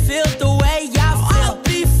can't feel the way I feel. I'll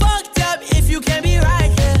be fucked up if you can't be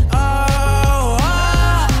right here.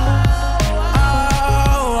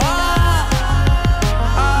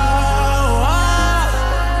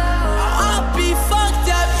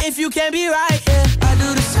 You can't be right, yeah. I do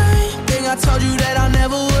the same thing I told you that I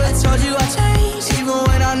never would. I told you I changed, even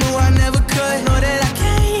when I knew I never could. Know that I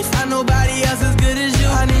can't find nobody else as good as you.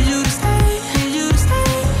 I need you to stay, need you to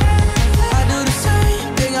stay. I do the same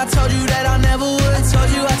thing I told you that I never would. I told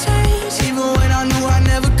you I changed, even when I knew I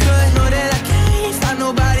never could. Know that I can't find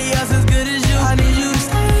nobody else as good as you. I need you to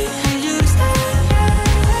stay, need you to stay.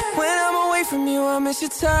 When I'm away from you, I miss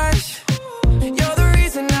your touch. You're the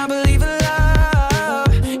reason I believe in love.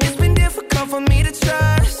 For me to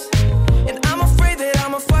trust, and I'm afraid that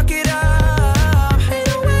I'ma fuck it up. Ain't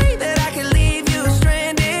no way that I can leave you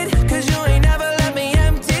stranded, cause you ain't never left me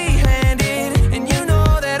empty-handed. And you know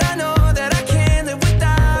that I can't live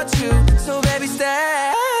without you. So baby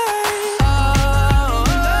stay.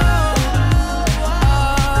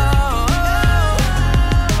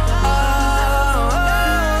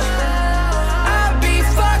 I'll be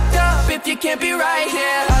fucked up if you can't be right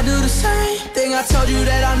here. I do the same thing I told you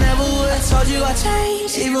that I never would. I told you I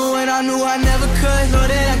changed, even when I knew I never could. Know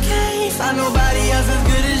that I can't find nobody else as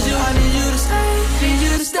good as you. I need you to stay, need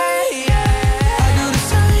you to stay, yeah. I do the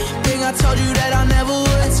same thing I told you that I never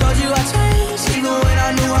would. I told you I changed, even when I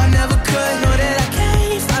knew I never could. Know that I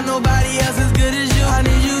can't find nobody else as good as you. I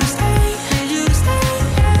need you to stay, need you to stay.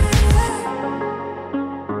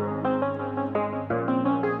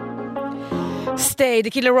 Stay, די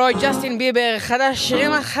קילרוי, ג'סטין ביבר, אחד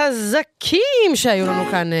השירים החזקים שהיו לנו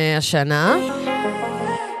כאן השנה.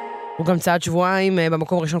 הוא גם צעד שבועיים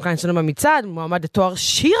במקום הראשון כאן אצלנו במצעד, מועמד לתואר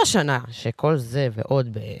שיר השנה, שכל זה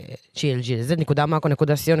ועוד ב-glgz.co.il.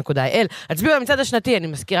 הצביעו במצעד השנתי, אני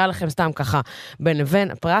מזכירה לכם סתם ככה, בין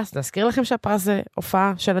לבין הפרס, להזכיר לכם שהפרס זה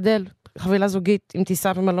הופעה של אדל, חבילה זוגית, עם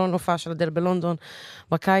טיסה במלון, הופעה של אדל בלונדון,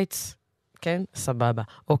 בקיץ. כן? סבבה.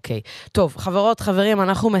 אוקיי. טוב, חברות, חברים,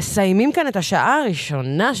 אנחנו מסיימים כאן את השעה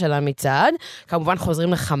הראשונה של המצעד. כמובן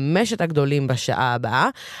חוזרים לחמשת הגדולים בשעה הבאה.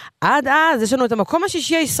 עד אז, יש לנו את המקום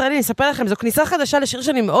השישי הישראלי. אני אספר לכם, זו כניסה חדשה לשיר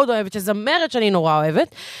שאני מאוד אוהבת, שזמרת שאני נורא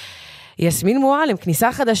אוהבת. יסמין מועלם,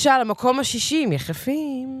 כניסה חדשה למקום השישי,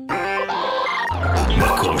 יחפים.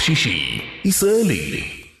 מקום שישי, ישראלי.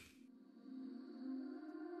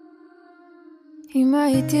 אם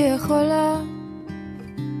הייתי יכולה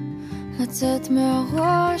לצאת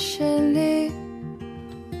מהראש שלי,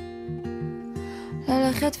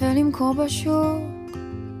 ללכת ולמכור בשוק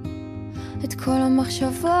את כל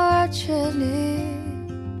המחשבות שלי,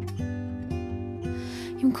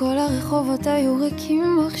 אם כל הרחובות היו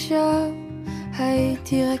ריקים עכשיו,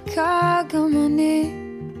 הייתי ריקה גם אני,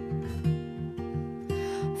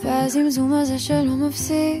 והזמזום הזה שלא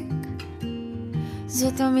מפסיק,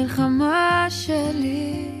 זאת המלחמה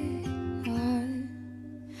שלי.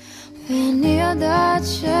 ואני יודעת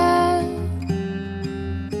שהוא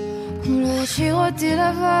לא ישאיר אותי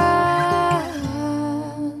לבד.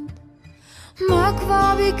 מה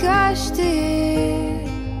כבר ביקשתי?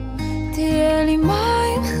 תהיה לי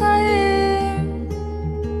מים חיים,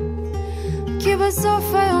 כי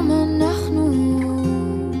בסוף היום אנחנו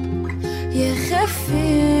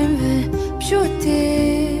יחפים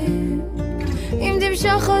ופשוטים. אם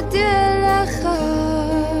תמשוך אותי אליך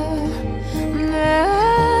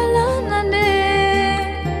מעל עננים,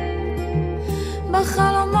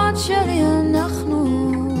 בחלומות שלי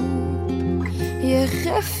אנחנו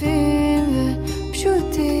יחפים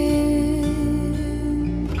ופשוטים.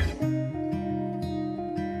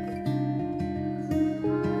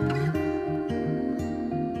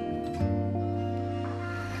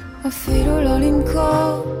 אפילו לא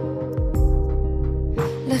למכור,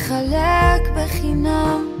 לחלק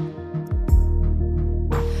בחינם,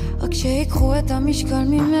 רק שיקחו את המשקל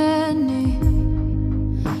ממני,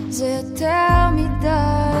 זה יותר מדי.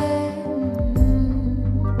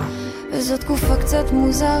 וזו תקופה קצת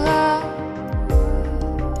מוזרה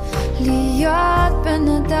להיות בן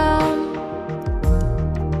אדם.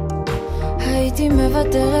 הייתי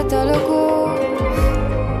מוותרת על הגוף,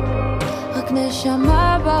 רק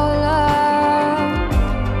נשמה בעולם.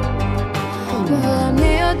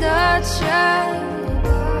 ואני יודעת שהוא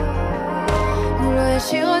לא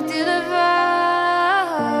ישאיר אותי לבד.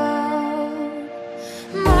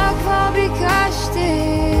 מה כבר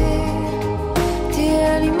ביקשתי?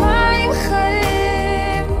 תהיה לי מים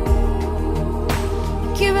חיים,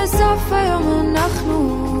 כי בסוף היום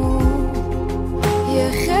אנחנו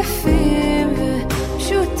יחפים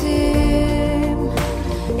ופשוטים.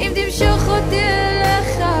 אם תמשוך אותי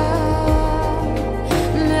אליך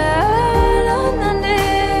מעל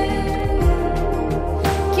עננים,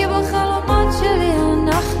 כי בחלומות שלי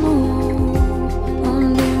אנחנו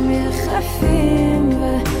עומדים יחפים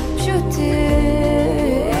ופשוטים.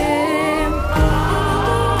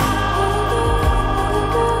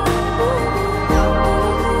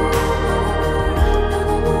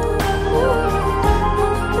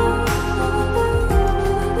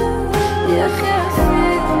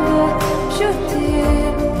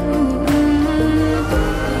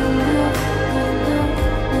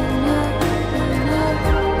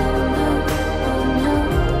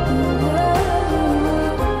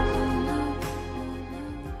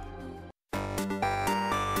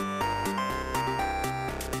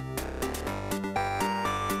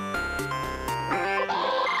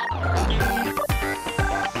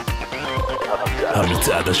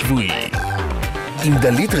 המצעד השבועי עם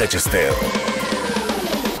דלית רצ'שטר.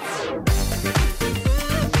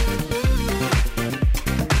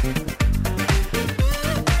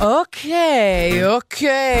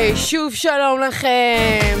 אוקיי, שוב שלום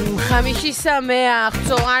לכם, חמישי שמח,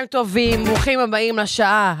 צהריים טובים, ברוכים הבאים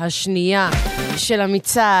לשעה השנייה של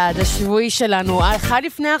המצעד השבועי שלנו, אחד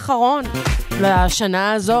לפני האחרון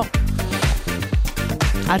לשנה הזו.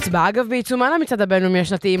 ההצבעה אגב בעיצומה למצעד הבינלאומי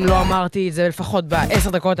השנתי, אם לא אמרתי את זה לפחות ב10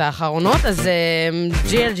 דקות האחרונות, אז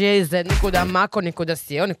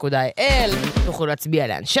glgz.mako.co.il תוכלו להצביע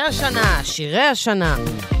לאנשי השנה, שירי השנה,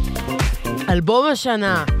 אלבום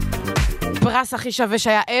השנה, פרס הכי שווה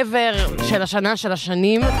שהיה ever של השנה של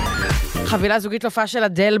השנים, חבילה זוגית להופעה של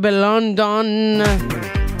אדל בלונדון.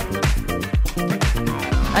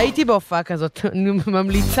 הייתי בהופעה כזאת,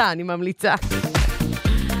 אני ממליצה.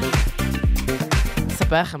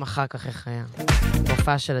 אספר לכם אחר כך איך היה.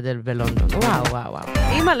 בהופעה של אדל בלונדון. וואו.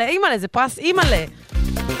 אימא'לה, זה פרס אימא'לה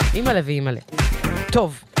ואימא'לה.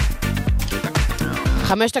 טוב.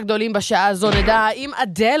 5 הגדולים בשעה הזו, נדע אם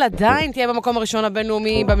אדל עדיין תהיה במקום הראשון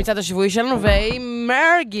הבינלאומי במצעד השבועי שלנו, ואם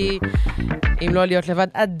מרגי, אם לא להיות לבד,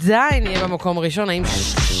 עדיין יהיה במקום הראשון. האם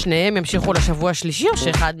שניהם ימשיכו לשבוע השלישי, או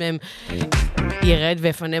שאחד מהם ירד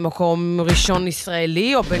ויפנה מקום ראשון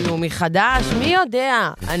ישראלי או בינלאומי חדש? מי יודע?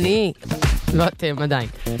 אני, לא אתם עדיין,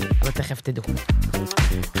 אבל תכף תדעו.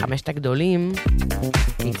 5 הגדולים,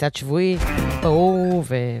 מצעד שבועי, בואו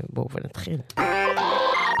ונתחיל.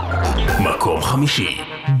 מקום חמישי,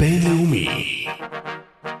 בינלאומי.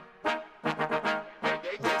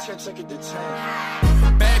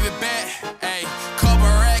 Baby bet, ayy,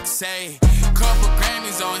 couple racks, ayy, couple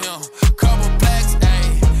Grammys on him, couple blacks, ayy,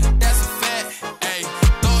 that's a fact, ayy,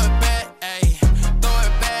 throw it back,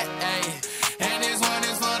 ayy, and this one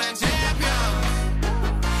is for the champion.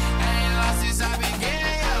 I ain't lost since I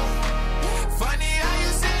began, yo. Funny how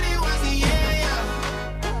you said he was the yeah.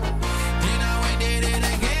 Then I went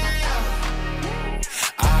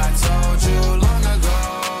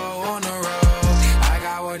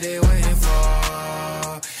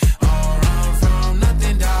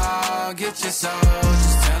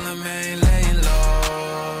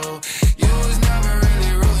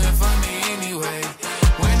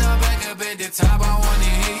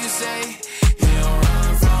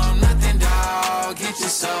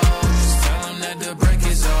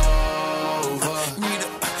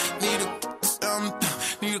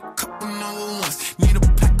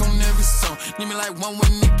I'm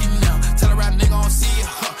with Nicky now. Tell a rap nigga I don't see ya,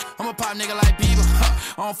 huh. I'm a pop nigga like Bieber,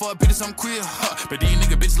 huh. I don't fuck bitches, I'm queer, huh. But these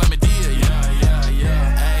nigga bitches let me deal, yeah.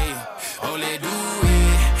 Hey, oh, let do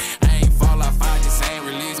it. I ain't fall off, I just ain't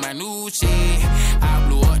release my new shit. I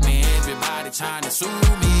blew up, man, everybody trying to sue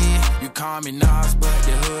me. You call me Nas, but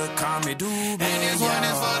the hood call me Doobie. And this one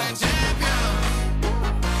is for the champion.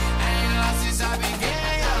 I ain't lost since I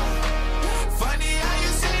began, yo. Funny how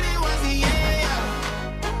you said it was the end, yo.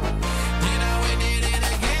 Then I went in it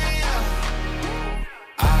again, yo.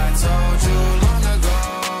 I told you long ago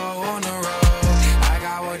on the road, I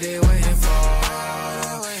got what they waiting for.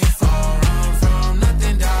 Don't run from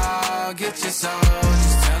nothing, dog. Get your soul.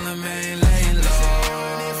 Just tell them ain't laying low.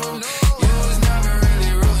 You was never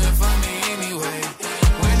really rooting for me anyway.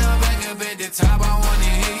 When I'm back up at the top, I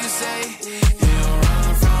wanna hear you say, you don't run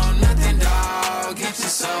from nothing, dog. Get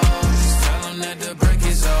your soul. Just tell them that the break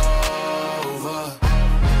is over.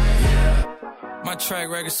 My track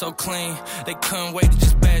record so clean, they couldn't wait to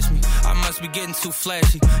just bash me. I must be getting too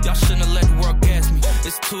flashy. Y'all shouldn't have let the world gas me.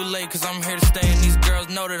 It's too late cause I'm here to stay and these girls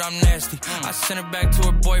know that I'm nasty. I sent her back to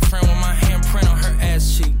her boyfriend with my handprint on her ass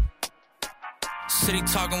cheek. City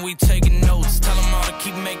talking, we taking notes. Tell him all to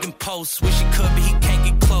keep making posts. Wish he could, but he can't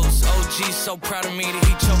get close. OG so proud of me that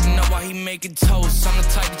he choking up while he making toast. I'm the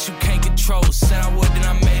type that you can't control. Said I would, then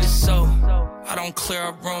I made it so. I don't clear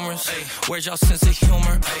up rumors. Where's y'all sense of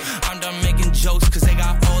humor? I'm done making jokes cause they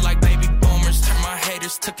got old like baby boomers. Turn my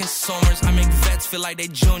haters to consumers. I make vets feel like they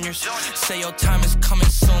juniors. Say your time is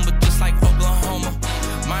coming soon, but just like Oklahoma,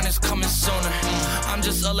 mine is coming sooner. I'm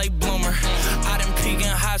just a late bloomer. I didn't peak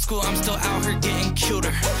in high school, I'm still out here getting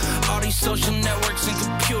cuter. All these social networks and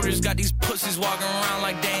computers got these pussies walking around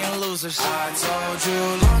like they ain't losers. I told you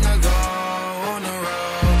long ago on the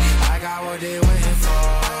road, I got what they waiting for.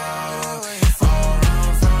 Don't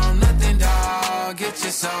run from nothing, dog. Get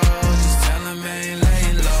your soul. Just tell them ain't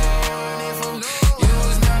laying low. You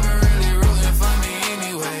was never really rooting for me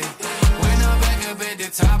anyway. When I'm back up at the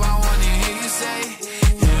top, I wanna hear you say,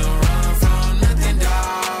 you don't run from nothing,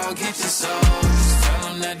 dog. Get your soul. Just tell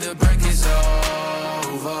them that the break is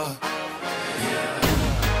over.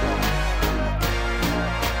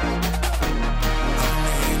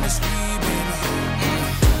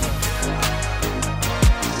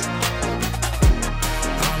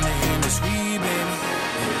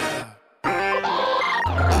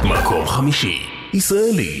 מקום חמישי,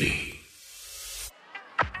 ישראלי.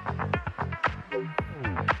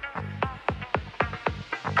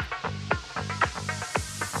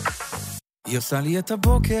 היא עושה לי את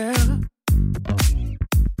הבוקר,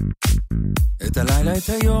 את הלילה, את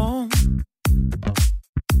היום.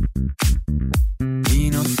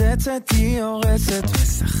 היא נוצצת, היא הורסת,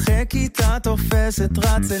 משחק איתה, תופסת,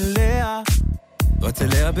 רץ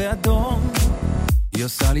אליה באדום. היא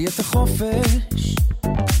עושה לי את החופש,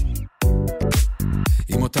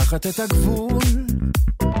 היא מותחת את הגבול.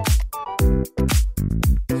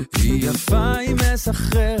 היא יפה, היא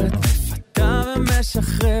מסחררת, מפתה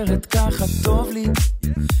ומשחררת, ככה טוב לי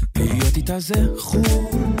להיות איתה זה חול.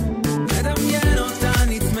 מדמיין אותה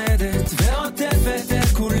נצמדת ועוטפת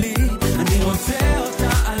את כולי, אני רוצה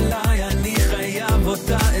אותה עליי, אני חייב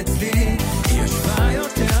אותה אצלי. היא ישבה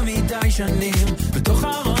יותר מדי שנים בתוך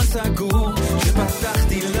ארון סגור,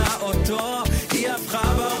 שפתחתי לה אותו היא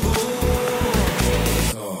הפכה ברבור.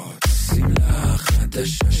 זאת שמלה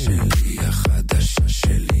החדשה שלי, החדשה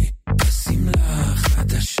שלי, השמלה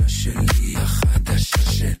החדשה שלי,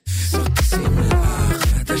 החדשה שלי. זאת שמלה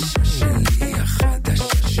החדשה שלי,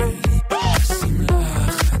 החדשה שלי, השמלה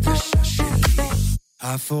החדשה שלי.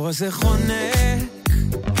 האפור הזה חונק,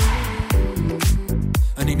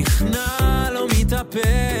 אני נכנע, לא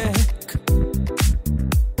מתאפק,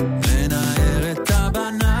 מנער את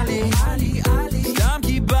הבנאלי, סתם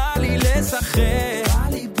כי בא לי לשחק.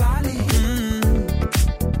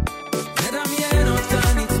 מדמיין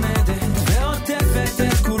אותה נצמדת ועוטפת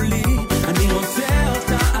את כולי, אני רוצה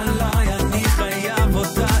אותה עליי, אני חייב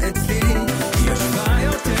אותה אצלי. היא ישבה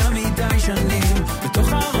יותר מדי שנים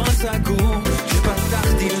בתוך ארון סגור,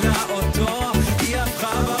 שפתחתי לה אותו היא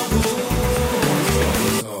הפכה ברבור.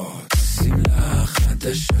 זאת שמלה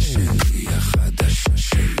החדשה שלי, החדשה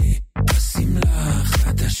שלי, השמלה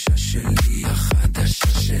החדשה שלי,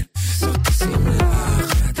 החדשה שלי. זאת השמלה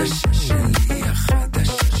החדשה שלי,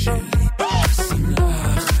 החדשה שלי,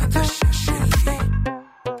 השמלה החדשה שלי.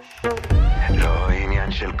 לא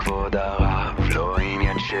עניין של כבוד הרב, לא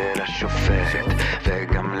עניין של השופט,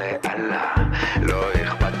 וגם לעלה לא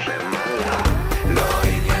אכפת למעלה. לא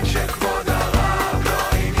עניין של כבוד הרב, לא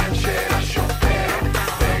עניין של השופט,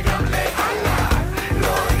 וגם לעלה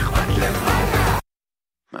לא אכפת למעלה.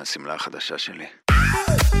 מה השמלה החדשה שלי?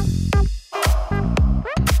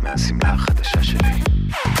 מהסמלה החדשה שלי.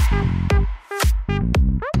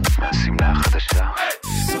 מהסמלה החדשה.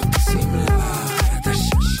 זאת הסמלה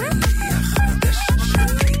החדשה שלי, החדשה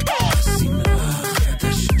שלי. הסמלה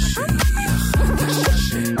החדשה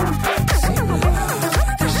שלי, החדשה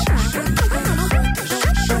שלי.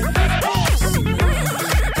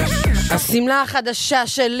 הסמלה החדשה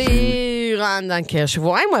שלי, רן דנקר.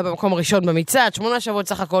 שבועיים הוא היה במקום הראשון במצעד, 8 שבועות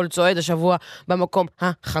סך הכל צועד, השבוע במקום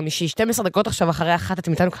החמישי. 12 דקות עכשיו אחרי 1,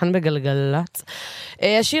 אתם איתנו כאן בגלגלת.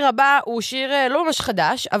 השיר הבא הוא שיר לא ממש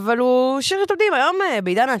חדש, אבל הוא שיר, אתם יודעים, היום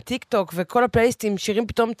בעידן הטיק טוק וכל הפלייסטים, שירים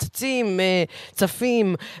פתאום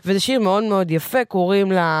צפים, וזה שיר מאוד מאוד יפה,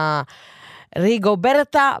 קוראים לה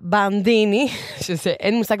ריגוברטה בנדיני, שזה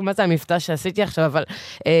אין מושג מה זה המבטא שעשיתי עכשיו, אבל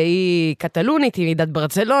היא קטלונית, היא לידת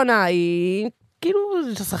ברצלונה, היא כאילו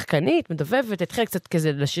שחקנית, מדובבת, התחילה קצת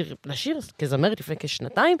כזה לשיר כזמרת לפני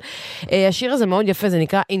כשנתיים. השיר הזה מאוד יפה, זה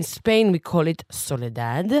נקרא In Spain We Call It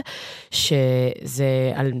Soledad,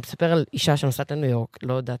 שזה מספר על אישה שנוסעת לניו יורק,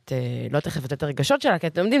 לא יודעת איך לבטא את הרגשות שלה, כי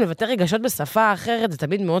אתם יודעים, לבטא רגשות בשפה אחרת, זה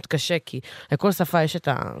תמיד מאוד קשה, כי לכל שפה יש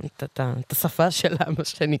את השפה שלה, מה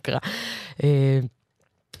שנקרא.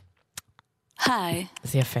 Hi.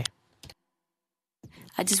 זה יפה.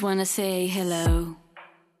 I just want to say hello.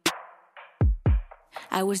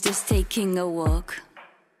 I was just taking a walk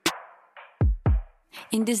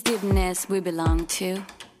in this deepness we belong to.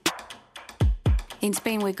 In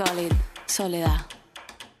Spain we call it soledad.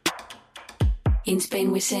 In Spain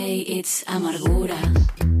we say it's amargura.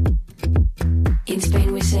 In Spain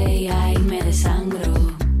we say ay me desangro.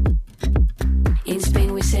 In Spain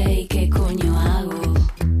we say ¿qué coño hago?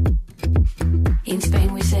 In Spain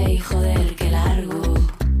we say joder que largo.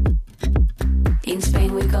 In Spain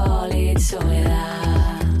we call it soledad.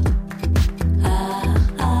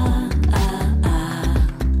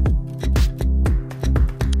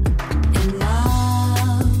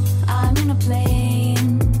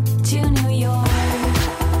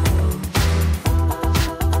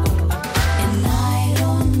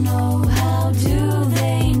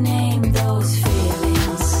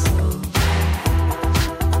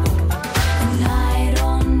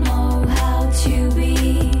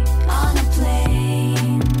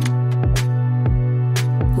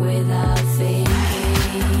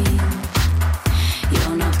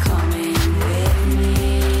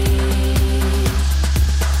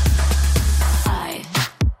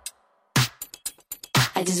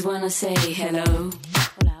 Say hello.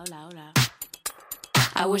 Hola, hola, hola.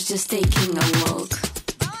 I was just taking a walk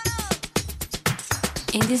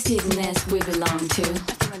in this deepness we belong to.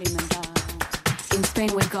 In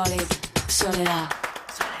Spain we call it soledad.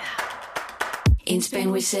 In Spain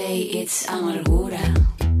we say it's amargura.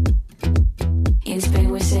 In Spain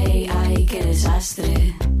we say ay que desastre.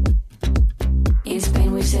 In Spain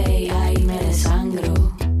we say ay me desangro.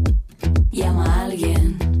 Llama a alguien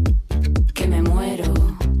que me muero.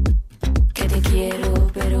 Te quiero,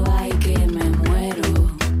 pero ay que me muero.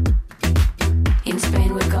 In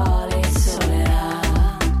Spain we call it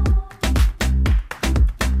soledad.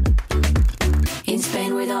 In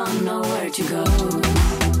Spain we don't know where to go.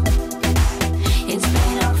 In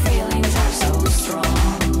Spain our feelings are so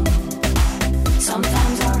strong.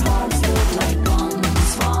 Sometimes our hearts look like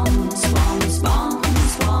bombs, bombs, bombs,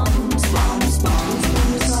 bombs, bombs, bombs, bombs.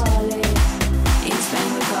 We call it. In Spain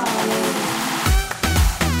we call it.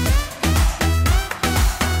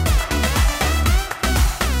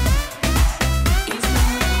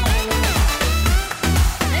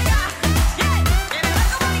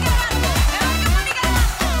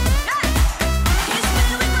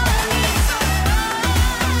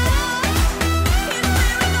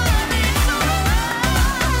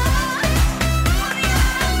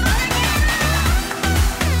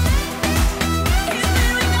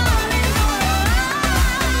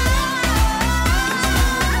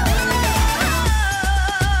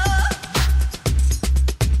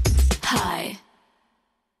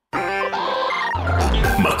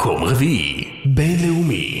 מקום רביעי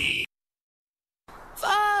בינלאומי.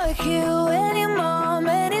 Fuck you, any mom,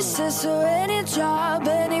 any sister, any job,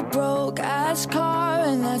 any broke ass car,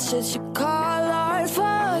 and that's shit you call art.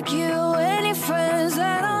 Fuck you, any friends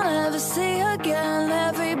that I'll never see again.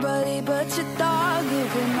 Everybody but your dog, you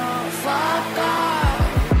can all fuck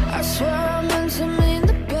off. I swear I meant to mean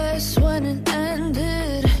the best when it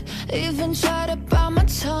ended. Even tried to bite my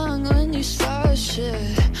tongue when you started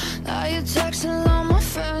shit. Now you're texting all my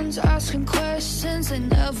friends, asking questions. They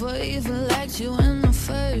never even liked you in the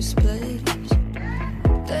first place.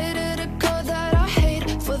 Dated a girl that I hate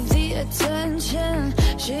for the attention.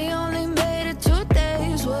 She only made it 2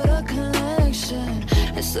 days, what a connection.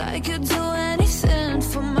 It's like you'd do anything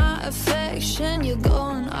for my affection. attention. You're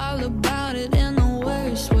going all about it in the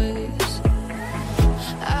worst ways.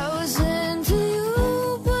 I was into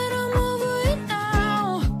you, but I'm over it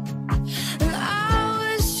now. And I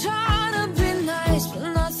was trying to be nice, but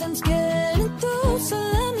nothing's getting through. So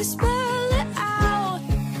let me spell it out.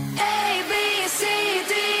 A, B, C,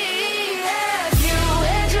 D, E, F. You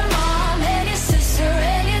and your mom and your sister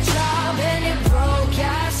and your job and your broke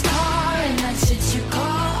ass car and that shit you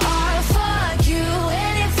call art. Fuck you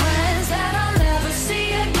and your friends that I'll never see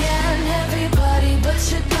again. Everybody but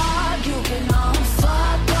your dog, you can all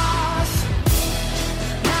fuck off.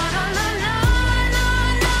 Na na na na na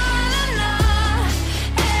na na na.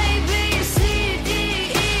 A, B, C, D,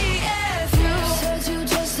 E, F. You said you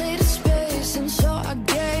just needed space, and so I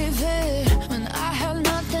gave it. When I had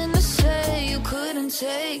nothing to say, you couldn't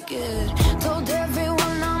take it. Told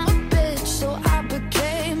everyone I'm a bitch, so I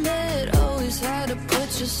became it. Always had to put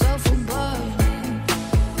yourself above me.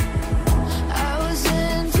 I was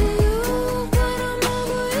into you, but I'm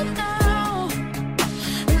over it now.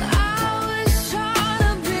 And I was trying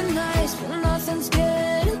to be nice, but nothing's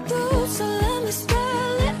getting through. So let me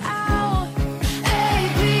spell it out. A,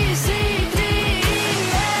 B, C, D, E,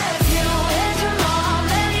 F. You and your mom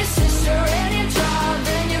and your sister and your job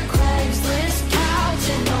and your Craigslist couch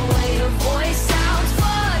and the way your voice sounds.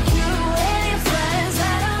 Fuck you and your friends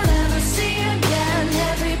that I'll never see again.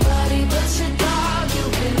 Everybody but your dog, you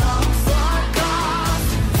can all fuck off.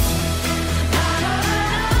 Na na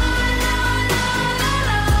na na na na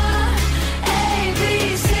na. A, B,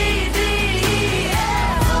 C, D, E,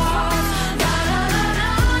 F. Na na na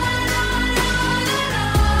na na na na na.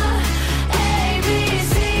 A, B,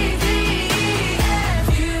 C, D, E, F.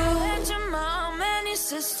 You and your mom and your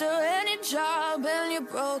sister and your job and your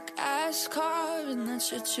broke ass car and that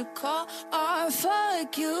shit you call art.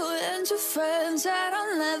 Fuck you and your friends that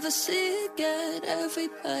I'll never see again.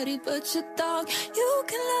 Everybody but your dog, you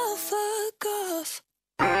can all fuck off.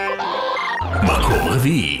 מקום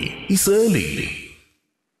רביעי, ישראלי.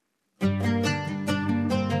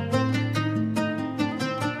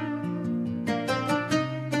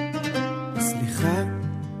 סליחה,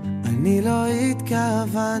 אני לא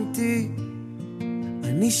התכוונתי,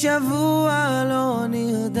 אני שבוע לא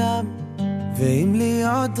נרדם, ואם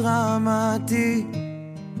להיות דרמטי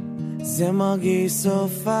זה מרגיש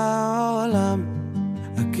סוף העולם.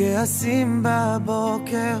 הכעסים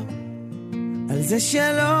בבוקר על זה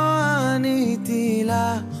שלא עניתי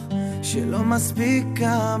לך, שלא מספיק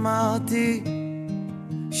אמרתי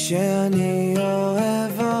שאני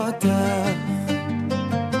אוהב אותך.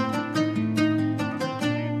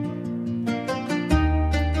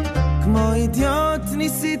 כמו אידיוט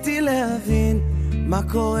ניסיתי להבין מה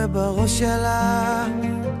קורה בראש שלך.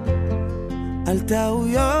 על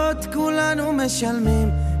טעויות כולנו משלמים,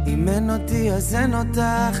 אם אין אותי אז אין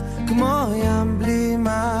אותך. כמו ים בלי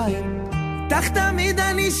מים, איתך תמיד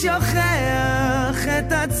אני שוכח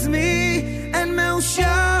את עצמי. אין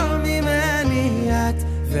מאושר ממני את,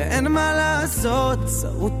 ואין מה לעשות,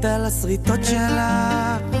 שרוט על השריטות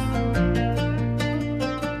שלך.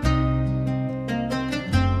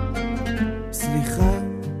 סליחה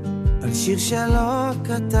על שיר שלא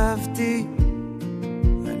כתבתי,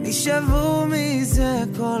 אני שבור מזה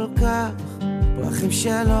כל כך. פרחים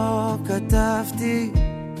שלא כתבתי,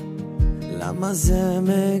 למה זה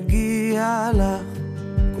מגיע לך?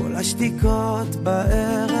 כל השתיקות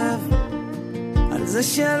בערב על זה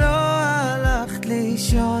שלא הלכת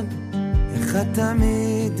לישון. איך את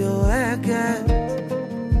תמיד דואגת,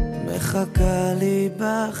 מחכה לי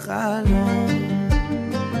בחלום.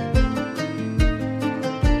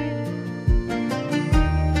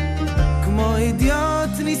 כמו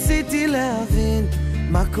אידיוט ניסיתי להבין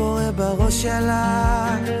מה קורה בראש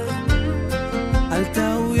שלך. על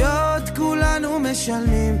טעויות כולנו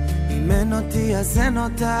משלמים, אם אין אותי אז אין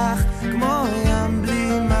אותך. כמו ים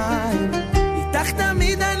בלי מים, איתך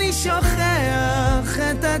תמיד אני שוכח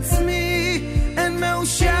את עצמי. אין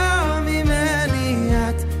מאושר ממני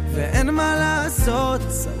את, ואין מה לעשות,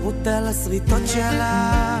 שרוט על השריטות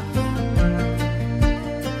שלך.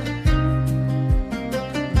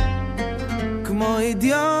 כמו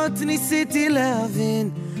אידיוט ניסיתי להבין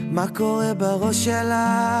מה קורה בראש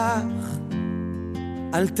שלך.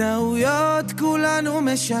 על טעויות כולנו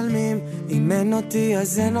משלמים, אם אין אותי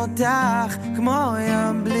אז אין אותך. כמו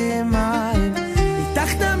ים בלי מים,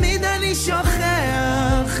 איתך תמיד אני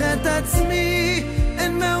שוכח את עצמי.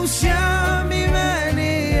 אין מאושר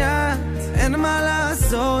ממני את, אין מה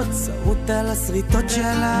לעשות, שרוט על השריטות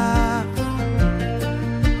שלך.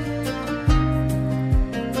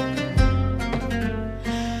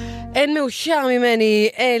 אין מאושר ממני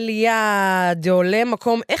אליעד עולה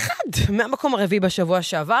מקום אחד מהמקום הרביעי בשבוע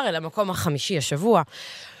שעבר אל המקום החמישי השבוע.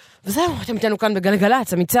 וזהו, אתם איתנו כאן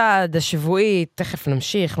בגלגלץ, המצעד השבועי, תכף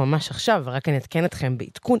נמשיך ממש עכשיו, ורק אני אתקן אתכם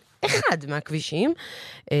בעדכון אחד מהכבישים.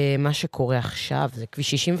 מה שקורה עכשיו זה כביש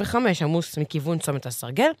 65, עמוס מכיוון צומת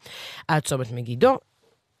הסרגל עד צומת מגידו.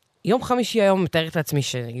 יום חמישי היום מתארת לעצמי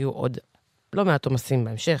שיהיו עוד לא מעט עומסים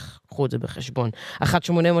בהמשך, קחו את זה בחשבון. 1-800-891-8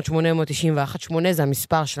 זה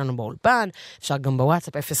המספר שלנו באולפן, אפשר גם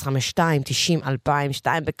בוואטסאפ 052-90-2002,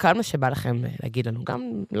 בכל מה שבא לכם להגיד לנו, גם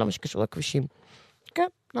לא מה שקשור לכבישים. כן,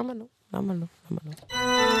 למה לא? למה לא? למה לא?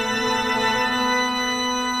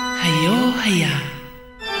 היו היה.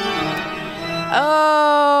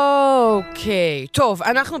 אוקיי, טוב,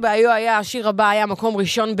 אנחנו בהיו היה, השיר הבא היה מקום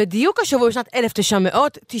ראשון בדיוק השבוע בשנת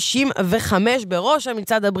 1995 בראש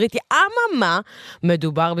המצעד הבריטי. אממה,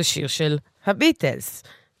 מדובר בשיר של הביטלס.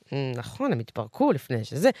 נכון, הם התפרקו לפני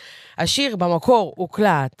שזה. השיר במקור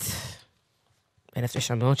הוקלט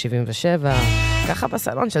 1977, ככה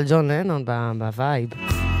בסלון של ג'ון לנון בווייב.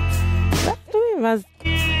 ואז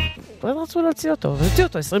רצו להוציא אותו, והוציאו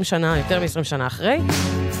אותו 20 שנה, יותר מ-20 שנה אחרי.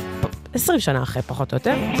 20 שנה אחרי, פחות או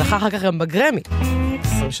יותר. זכה אחר כך גם בגרמי.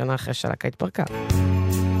 20 שנה אחרי שהלהקה התפרקה.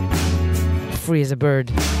 Free as a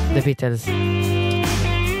bird, the Beatles.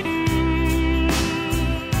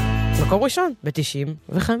 מקום ראשון,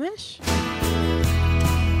 ב-95.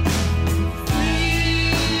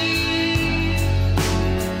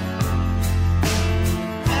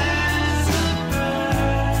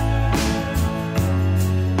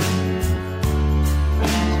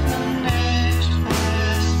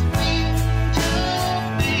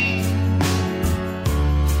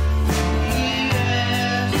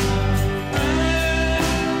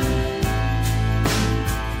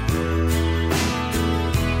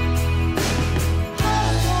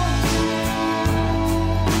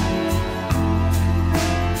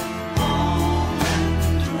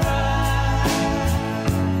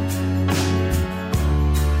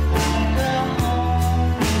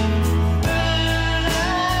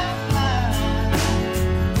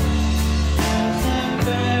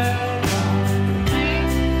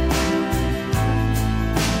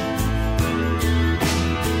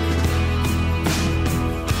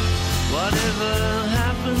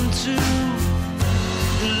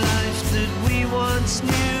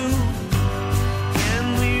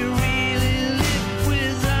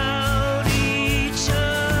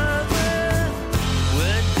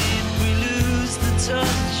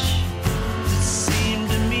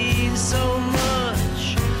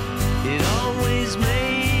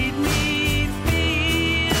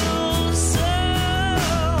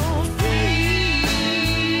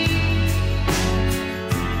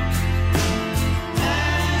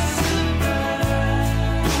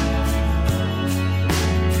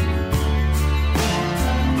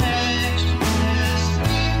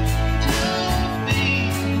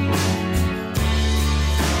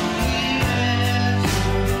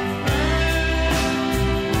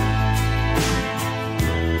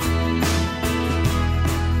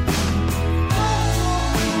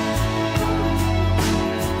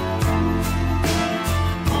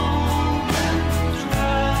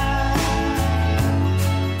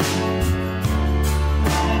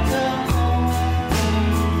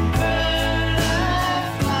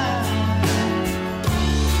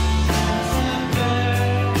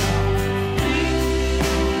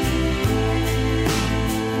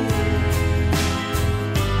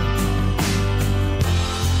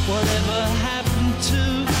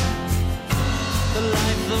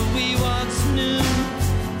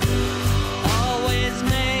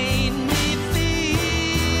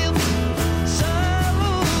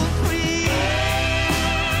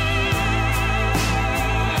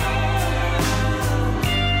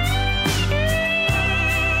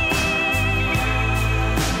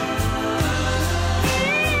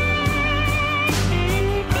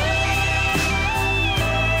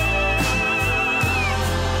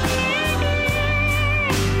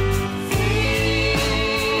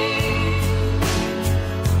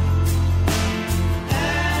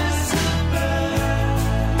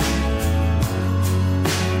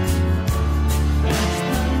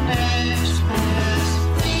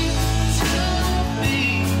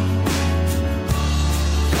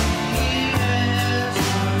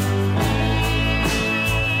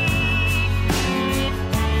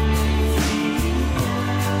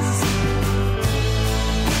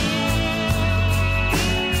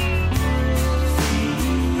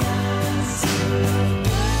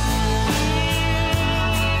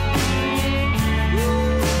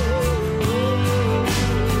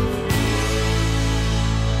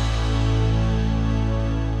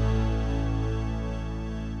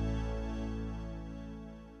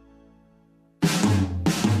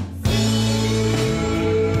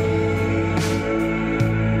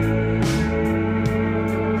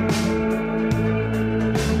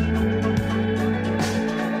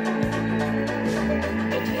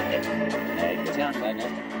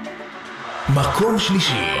 מקום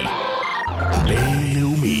שלישי.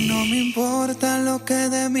 בינלאומי. No me importa lo que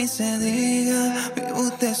de mí se diga, vive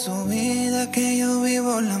usted su vida, que yo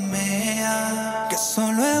vivo la mía. Que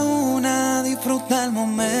solo es una, disfruta el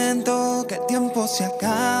momento, que el tiempo se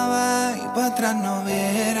acaba y para atrás no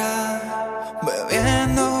viera.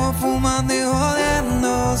 Bebiendo, fumando y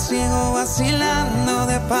jodiendo, sigo vacilando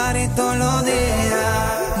de party todos los días.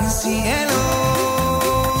 Cielo.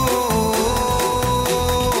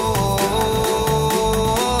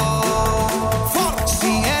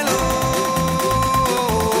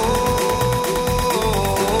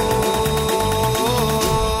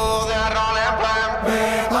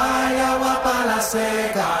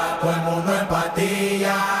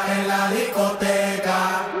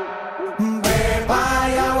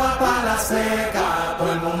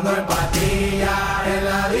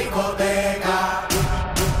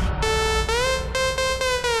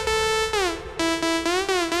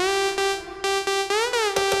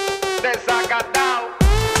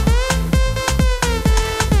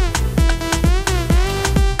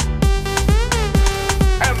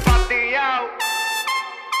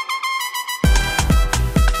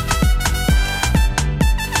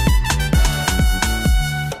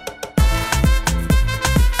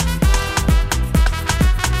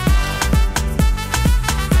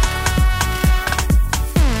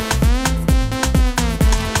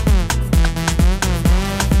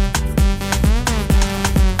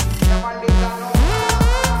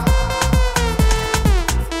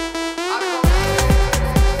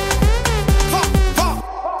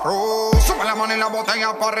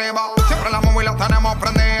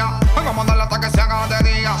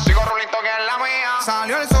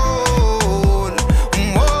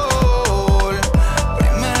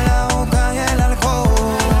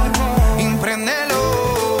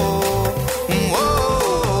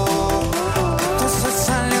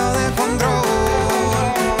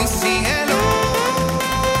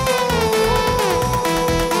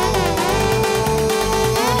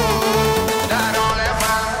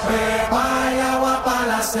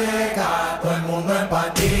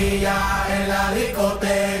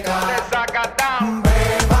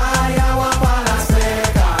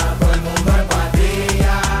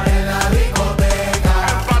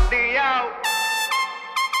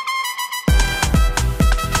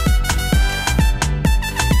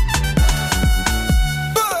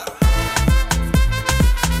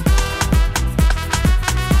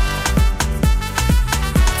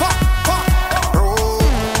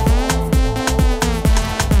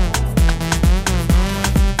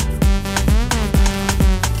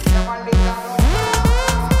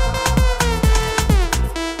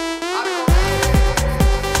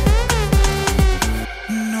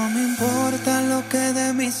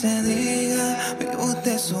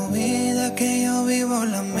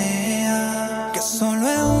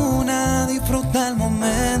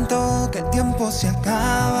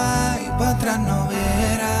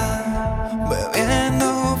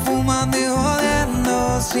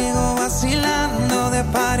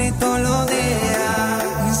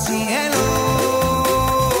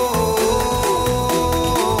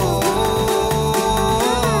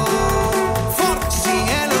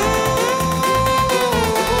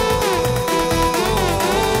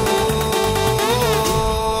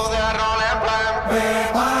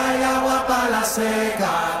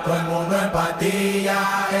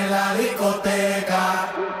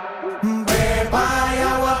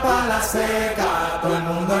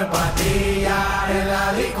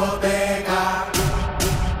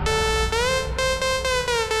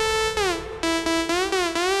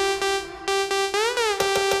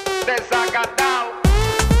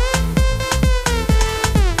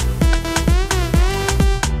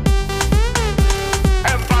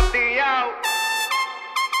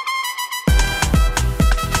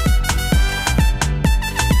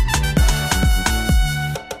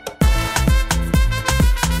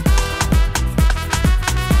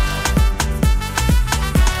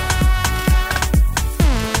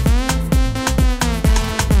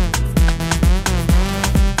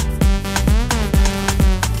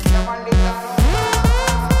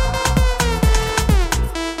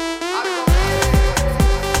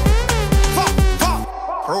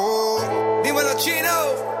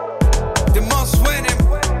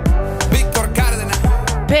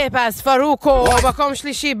 פפס, פרוקו, מקום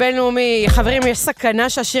שלישי, בינלאומי. חברים, יש סכנה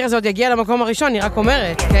שהשיר הזה עוד יגיע למקום הראשון, אני רק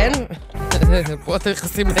אומרת, כן? פה אתם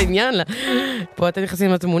נכנסים לעניין, פה אתם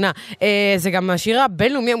נכנסים לתמונה. זה גם השיר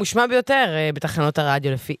הבינלאומי המושמע ביותר בתחנות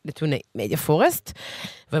הרדיו לפי נתוני מדיה פורסט.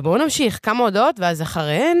 ובואו נמשיך כמה הודעות, ואז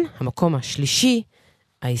אחריהן, המקום השלישי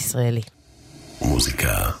הישראלי.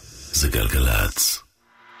 מוזיקה זה גלגלץ.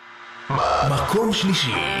 מקום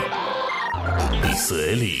שלישי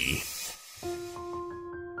ישראלי.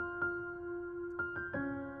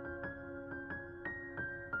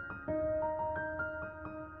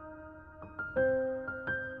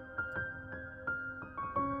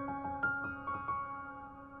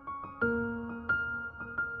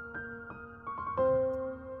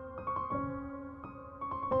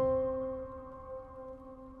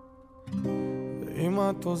 אם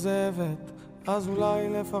את עוזבת, אז אולי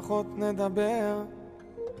לפחות נדבר.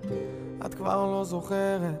 את כבר לא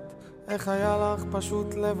זוכרת איך היה לך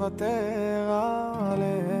פשוט לוותר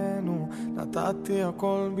עלינו. נתתי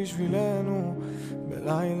הכל בשבילנו,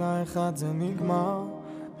 בלילה אחד זה נגמר.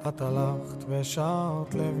 את הלכת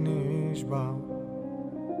ושרת לב נשבר.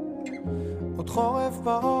 עוד חורף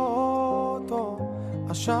באוטו,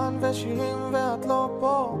 עשן ושירים ואת לא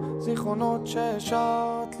פה. זיכרונות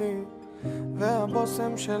שהשארת לי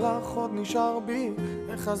והבוסם שלך עוד נשאר בי.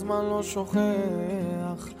 איך הזמן לא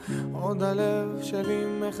שוכח, עוד הלב שלי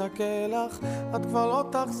מחכה לך. את כבר לא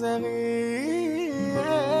תחזרי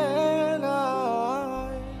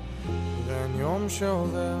אליי, ואין יום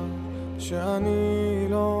שעובר שאני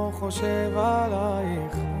לא חושב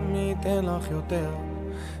עלייך. מי ייתן לך יותר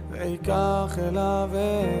ויקח אליו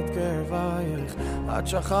את כאבייך. את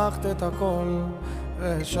שכחת את הכל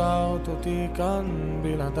והשארת אותי כאן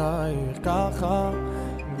בלעדייך, ככה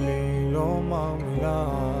בלי לומר מילה.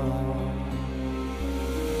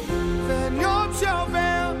 ואין יום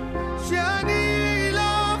שעובר שאני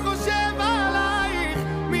לא חושב עלייך.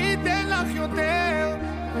 מי ייתן לך יותר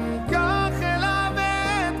ויקח אליו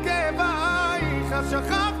את כאבייך. את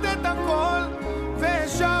שכחת את הכל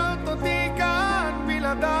והשארת אותי כאן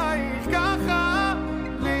בלעדייך, ככה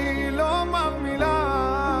בלי לומר מילה.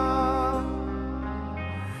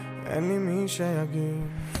 אין לי מי שיגיד,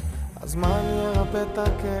 הזמן ירפא את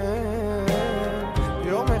הכאב.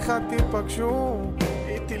 יום אחד תיפגשו,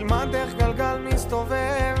 היא תלמד איך גלגל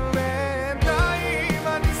מסתובב. בינתיים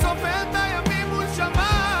אני סופר את הימים מול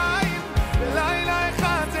שמיים, בלילה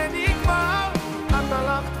אחד זה נגמר. את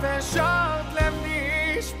הלכת ושרת לב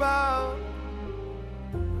נשבר.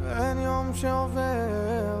 אין יום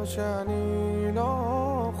שעובר שאני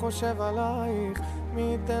לא חושב עלייך. מי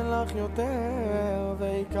ייתן לך יותר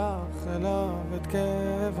ויקח אליו את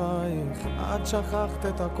כאבייך. את שכחת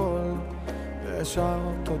את הכל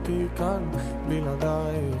והשארת אותי כאן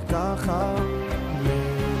בלעדייך, ככה בלי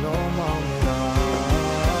לומר מילה.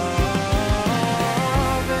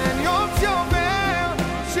 ואין יום שעובר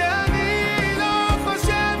שאני לא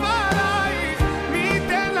חושב עלייך. מי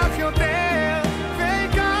ייתן לך יותר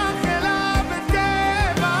ויקח אליו את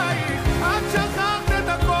כאבייך. את שכחת את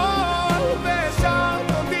הכל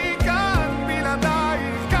והשארת אותי כאן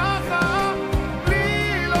בלעדייך, ככה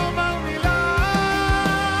בלי לומר מילה.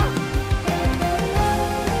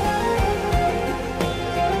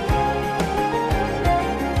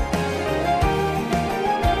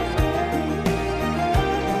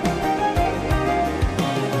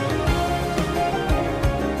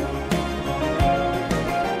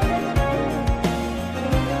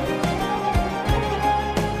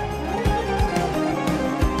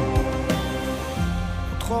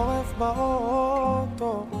 עוד חורף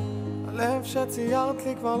באוטו, הלב שציירת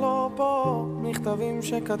לי כבר לא פה. מכתבים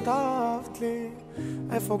שכתבת לי,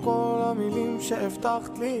 איפה כל המילים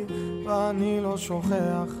שהבטחת לי. ואני לא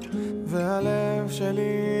שוכח, והלב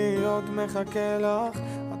שלי עוד מחכה לך.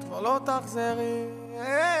 את כבר לא תחזרי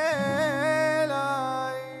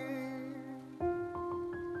אליי.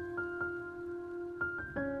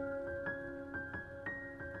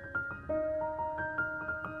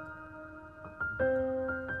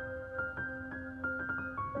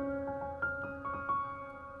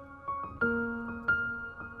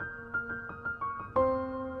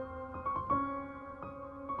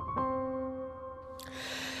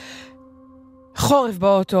 חורף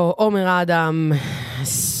באוטו, עומר אדם,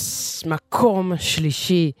 מקום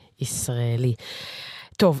שלישי ישראלי.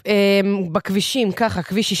 טוב, בכבישים, ככה,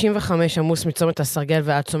 כביש 65 עמוס מצומת הסרגל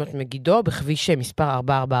ועד צומת מגידו, בכביש מספר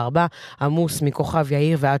 444 עמוס מכוכב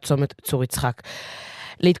יאיר ועד צומת צור יצחק.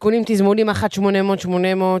 לעדכונים תזמונים 1-800-891-8,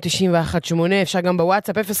 אפשר גם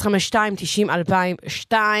בוואטסאפ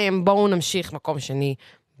 052-90-2002. בואו נמשיך, מקום שני,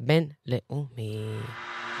 בינלאומי.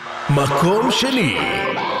 מקום שני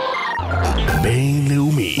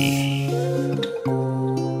בינלאומי.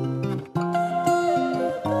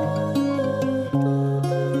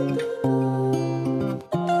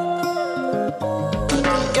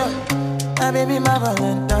 Baby, my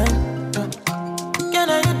Valentine. Can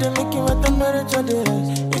I hit the Mickey with temperature days?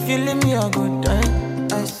 If you leave me a good time,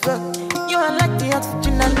 I swear. You are like the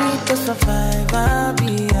oxygen I need to survive. I'll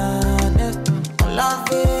be honest.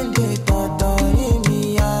 Loving it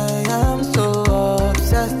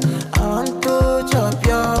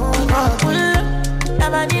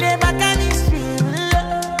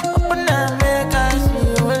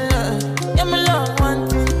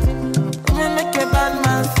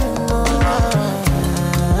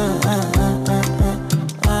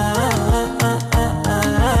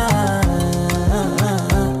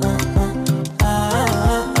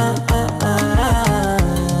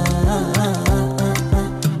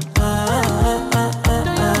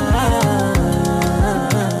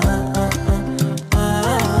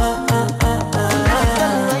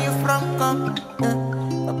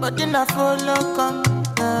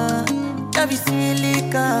be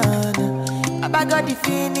silicon. I got the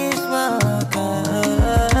finish work.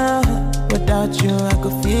 Without you, I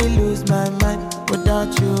could feel lose my mind.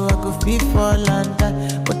 Without you, I could feel fall and die.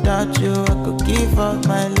 Without you, I could give up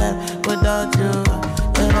my life. Without you,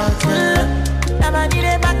 never need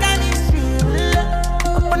a back and it's real.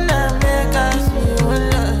 Open up, make us feel.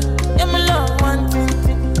 Yeah, my love, one thing.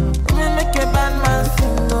 We make a bad man sing.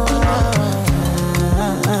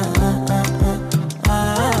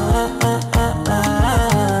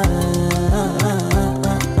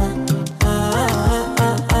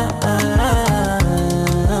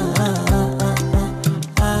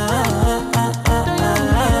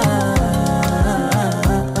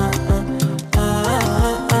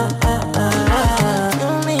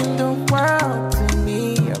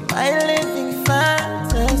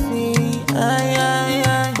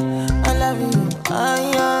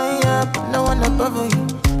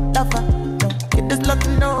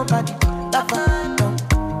 Nobody,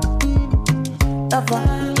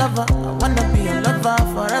 lover, I wanna be a lover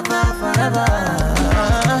forever, forever.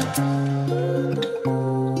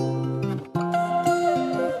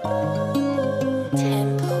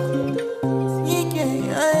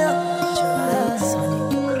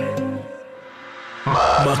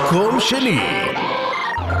 מקום שני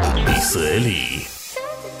ישראלי.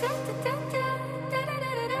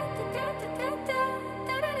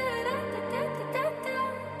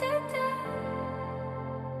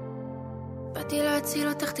 להציל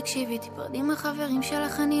אותך, תקשיבי, תיפרדי עם החברים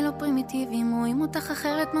שלך, אני לא פרימיטיבי, רואים אותך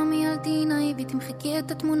אחרת, ממי ילדי נאיבי, תמחקי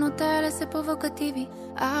את התמונות האלה, זה פרובוקטיבי,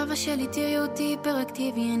 אהבה שלי תראי אותי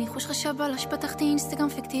היפראקטיבי, אני חוש חשבלש, פתחתי אינסטגרם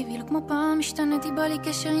פיקטיבי, לא כמו פעם, השתנתי בא לי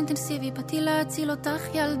קשר אינטנסיבי, באתי להציל אותך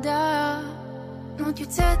ילדה, את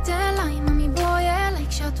יוצאת אליי, ממי בואי אליי,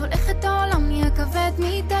 כשאת הולכת העולם נהיה כבד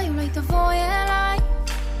מדי, אולי תבואי אליי,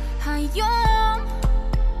 היום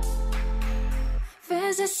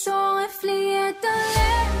וזה שורף לי את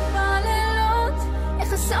הלב בלילות,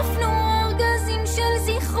 איך אספנו ארגזים של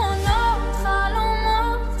זיכרונות,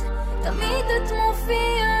 חלומות, תמיד את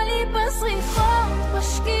מופיעה לי בסריחות,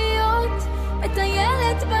 בשקיעות,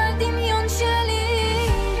 מטיילת בדמיון שלי,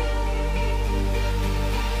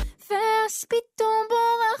 ואז פתאום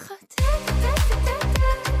בורחת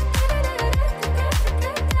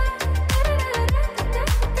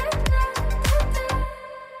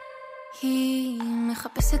היא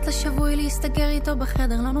מחפשת לשבועי להסתגר איתו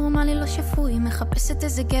בחדר, לא נורמלי, לא שפוי, מחפשת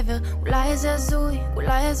איזה גבר, אולי איזה הזוי,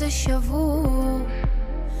 אולי איזה שבור,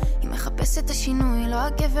 היא מחפשת השינוי, לא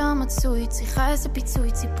הגבר המצוי, צריכה איזה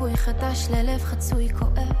פיצוי, ציפוי חדש ללב חצוי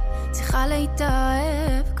כואב, צריכה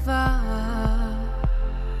להתאהב כבר,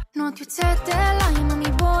 את יוצאת אליי,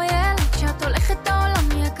 ממי בואי אליי, כשאת הולכת העולם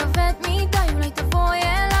נהיה כבד מדי, אולי תבואי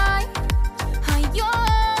אליי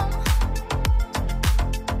היום,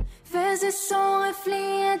 וזה שורף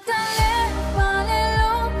לי את הלב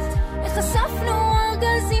בלילות, איך אספנו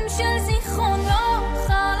ארגזים של זיכרונות,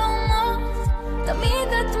 חלומות, תמיד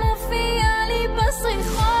את מופיעה לי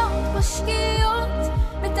בסריחות, בשקיעות,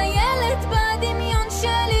 מטיילת בדמיון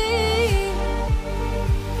שלי,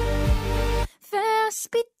 ואז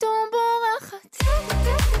פתאום בורחת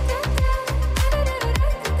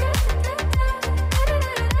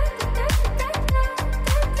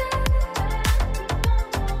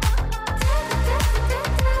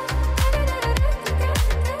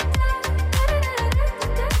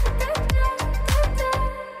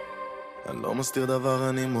אני לא מסתיר דבר,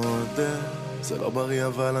 אני מודה, זה לא בריא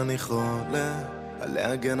אבל אני חולה,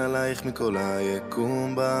 להגן עלייך מכל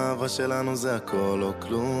היקום, באהבה שלנו זה הכל או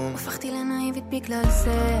כלום. הפכתי לנאיבית בגלל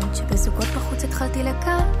זה, שבזוגות בחוץ התחלתי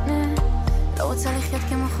לקנא, לא רוצה לחיות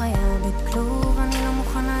כמו חיה בכלוב, אני לא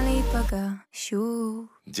מוכנה להיפגע שוב.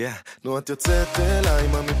 נו את יוצאת אליי,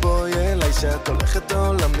 ממי בואי אליי, שאת הולכת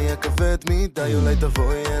העולם נהיה כבד מדי, אולי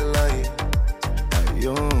תבואי אליי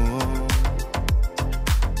היום,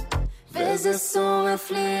 וזה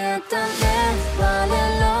שורף לי את הלב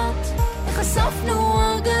בלילות, איך אספנו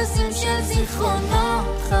ארגזים של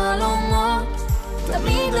זיכרונות, חלומות,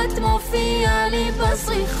 תמיד את מופיעה לי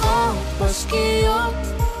בסריחות, בשקיעות,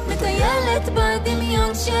 מטיילת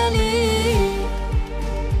בדמיון שלי,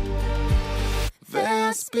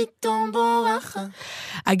 ואז פתאום בורחת.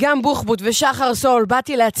 אגם בוחבוט ושחר סול,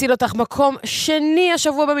 באתי להציל אותך, מקום שני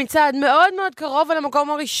השבוע במצעד, מאוד מאוד קרוב על המקום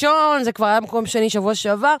הראשון, זה כבר היה מקום שני שבוע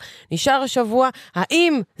שעבר, נשאר השבוע,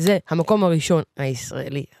 האם זה המקום הראשון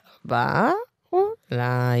הישראלי הבא?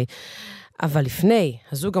 אולי. אבל לפני,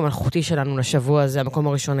 הזוג המלכותי שלנו לשבוע הזה, המקום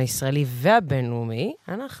הראשון הישראלי והבינלאומי,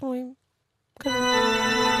 אנחנו עם...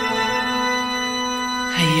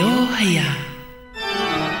 היו היה.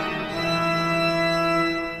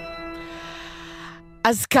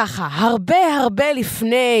 אז ככה, הרבה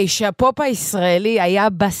לפני שהפופ הישראלי היה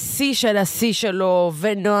בשיא של השיא שלו,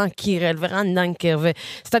 ונועה קירל, ורן דנקר,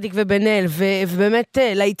 וסטטיק ובן-אל, ובאמת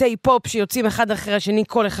להיטי פופ שיוצאים אחד אחרי השני,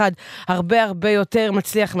 כל אחד הרבה יותר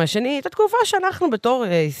מצליח מהשני, את התקופה שאנחנו בתור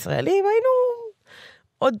ישראלים היינו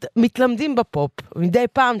עוד מתלמדים בפופ. מדי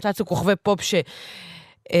פעם צצו כוכבי פופ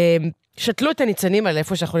ששתלו את הניצנים על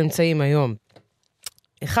איפה שאנחנו נמצאים היום.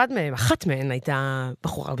 אחת מהן הייתה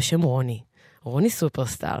בחורה בשם רוני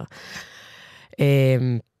סופרסטאר,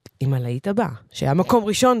 עם הלהיט הבא, שהיה מקום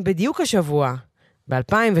ראשון בדיוק השבוע,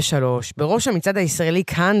 ב-2003, בראש המצעד הישראלי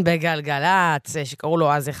כאן בגלגלץ, שקראו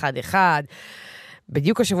לו אז 1-1,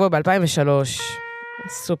 בדיוק השבוע ב-2003,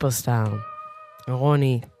 סופרסטאר,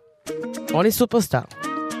 רוני סופרסטאר.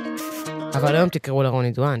 אבל היום תקראו לה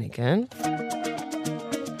רוני דואני, כן?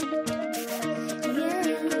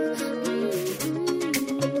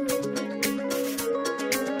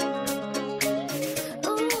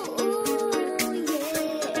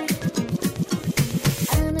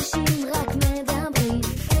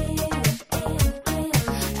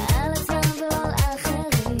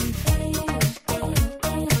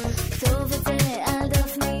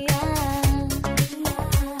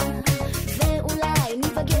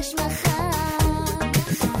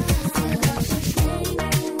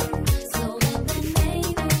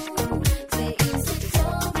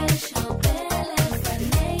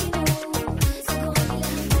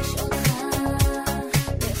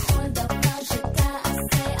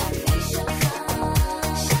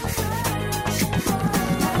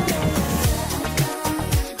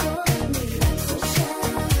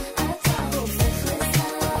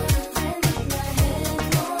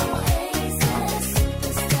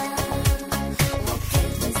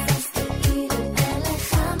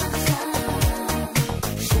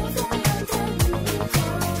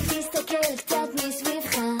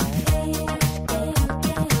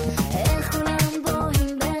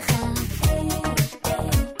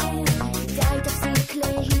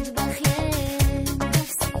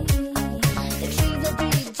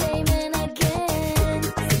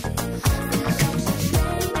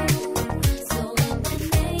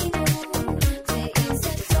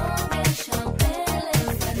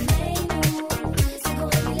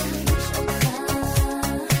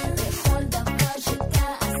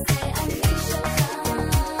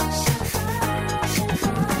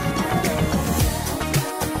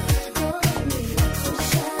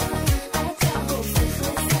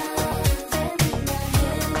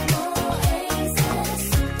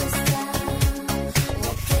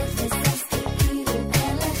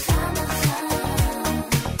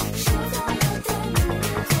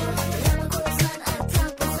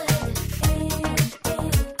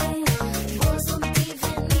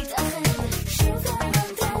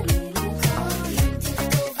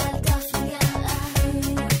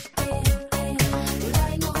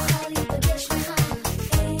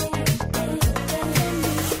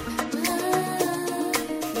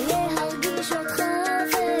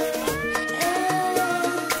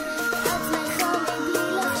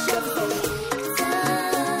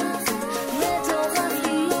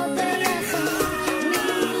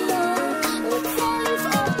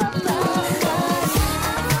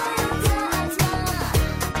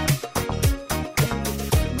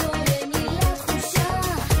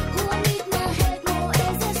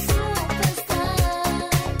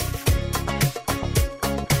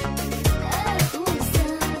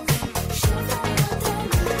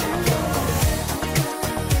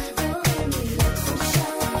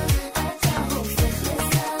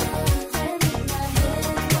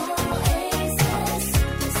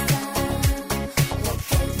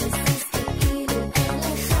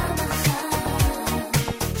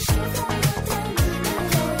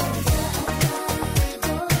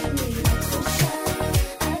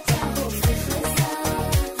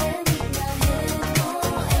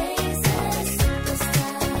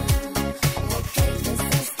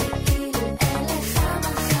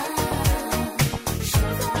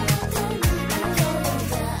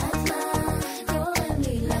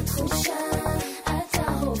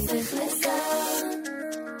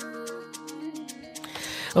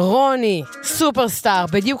 רוני סופרסטאר,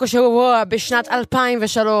 בדיוק השבוע בשנת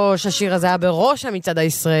 2003, השיר הזה היה בראש המצעד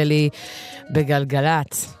הישראלי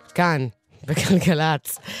בגלגלץ, כאן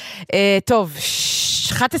בגלגלץ. טוב,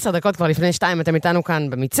 11 דקות כבר לפני 2, אתם איתנו כאן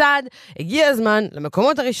במצעד, הגיע הזמן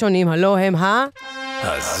למקומות הראשונים, הלא הם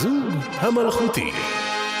הזוג המלכותי.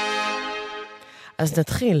 אז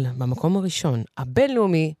נתחיל במקום הראשון,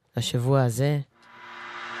 הבינלאומי לשבוע הזה.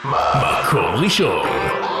 מקום ראשון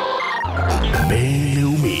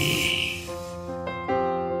בינלאומי.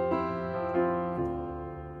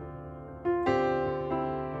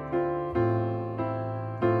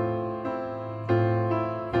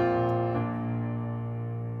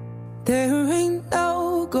 There ain't no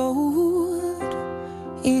gold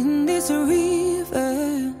in this river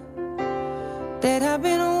that I've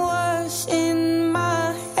been washing my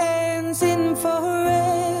hands in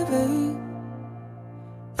forever.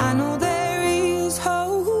 I know there is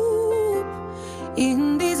hope in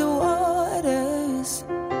these waters,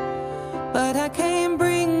 but I can't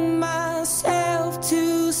bring myself to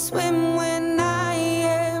swim when I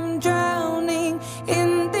am drowning in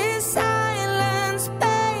this silence.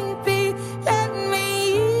 Baby, let me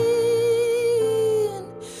in.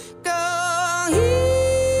 Go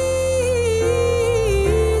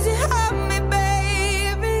easy on me,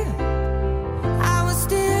 baby. I was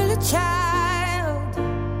still a child,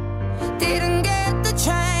 didn't get the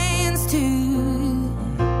chance to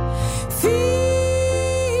feel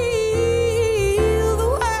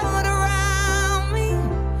the world around me.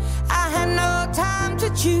 I had no time to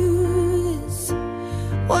choose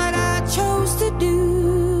what I chose to do.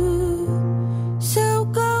 So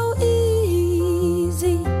go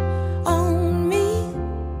easy on me.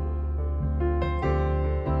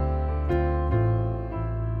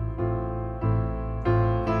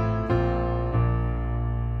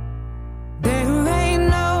 There ain't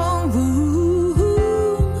no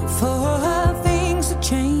room for things to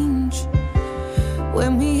change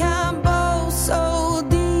when we are both so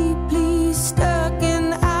deeply stuck in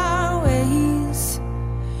our ways.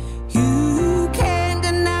 You can't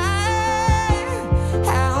deny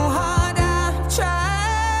how hard I've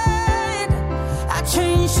tried. I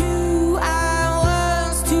changed who I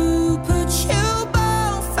was to put you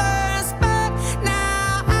both first, but now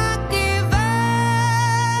I give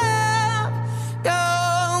up. Go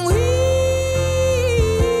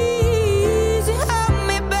easy on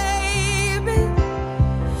me, baby.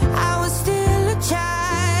 I was still a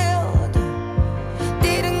child,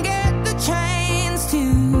 didn't get the chance to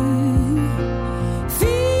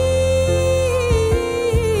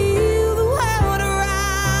feel the world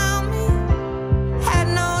around me. Had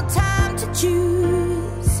no time to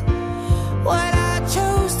choose what I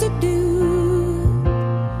chose to do.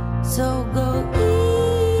 So go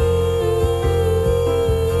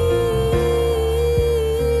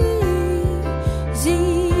easy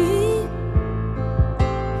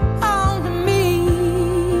on me.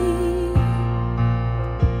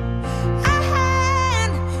 I had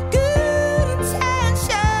good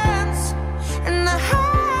intentions and the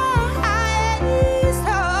highest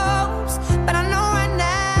hopes, but I know right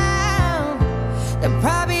now that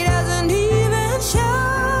probably doesn't even show.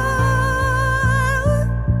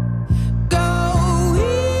 Go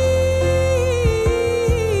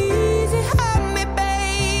easy on me,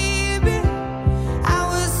 baby. I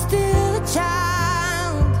was still a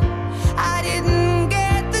child, I didn't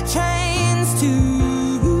get the chance to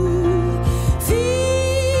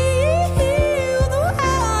feel the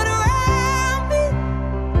world around me.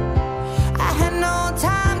 I had no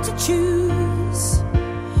time to choose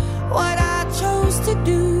what I chose to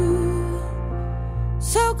do.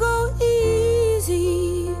 So go easy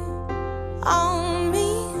on me.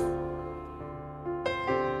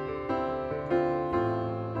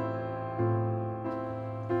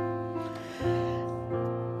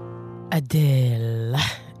 אדל,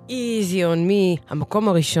 איזי און מי, המקום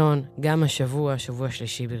הראשון, גם השבוע, שבוע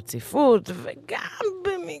שלישי ברציפות, וגם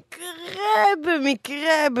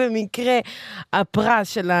במקרה, הפרס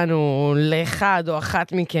שלנו לאחד או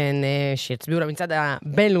אחת מכן שיצביעו למצעד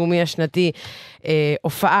הבינלאומי השנתי,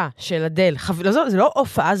 הופעה של אדל, זה לא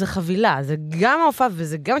הופעה, זה חבילה, זה גם ההופעה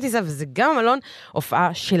וזה גם הטיסה וזה גם המלון,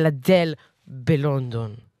 הופעה של אדל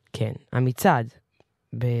בלונדון. כן, המצעד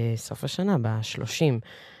בסוף השנה, ב-30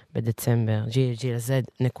 בדצמבר,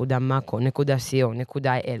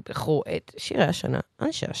 glz.mako.co.il, בחרו את שירי השנה,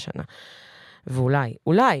 אנשי השנה.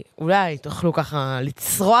 ואולי תוכלו ככה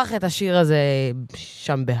לצרוח את השיר הזה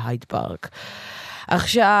שם בהייד פארק.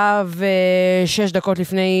 עכשיו, 6 דקות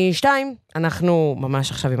לפני 2, אנחנו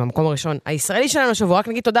ממש עכשיו עם המקום הראשון הישראלי שלנו שבוע. רק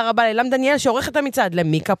נגיד תודה רבה לאלם דניאל שעורך את המצעד,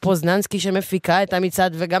 למיקה פוזננסקי שמפיקה את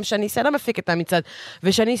המצעד, וגם שני סלע מפיק את המצעד,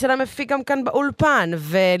 ושני סלע מפיק גם כאן באולפן,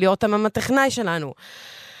 ולראות המם הטכנאי שלנו.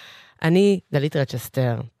 אני דלית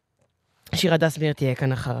רצ'שטר, שיר הדס מיר תהיה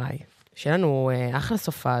כאן אחריי. שיהיה לנו אחלה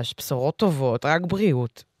סופש, בשורות טובות, רק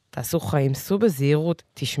בריאות, תעשו חיים, סעו בזהירות,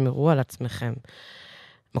 תשמרו על עצמכם.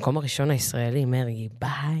 מקום הראשון הישראלי, מרגי,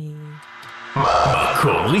 ביי.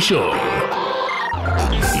 מקום ראשון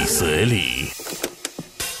ישראלי.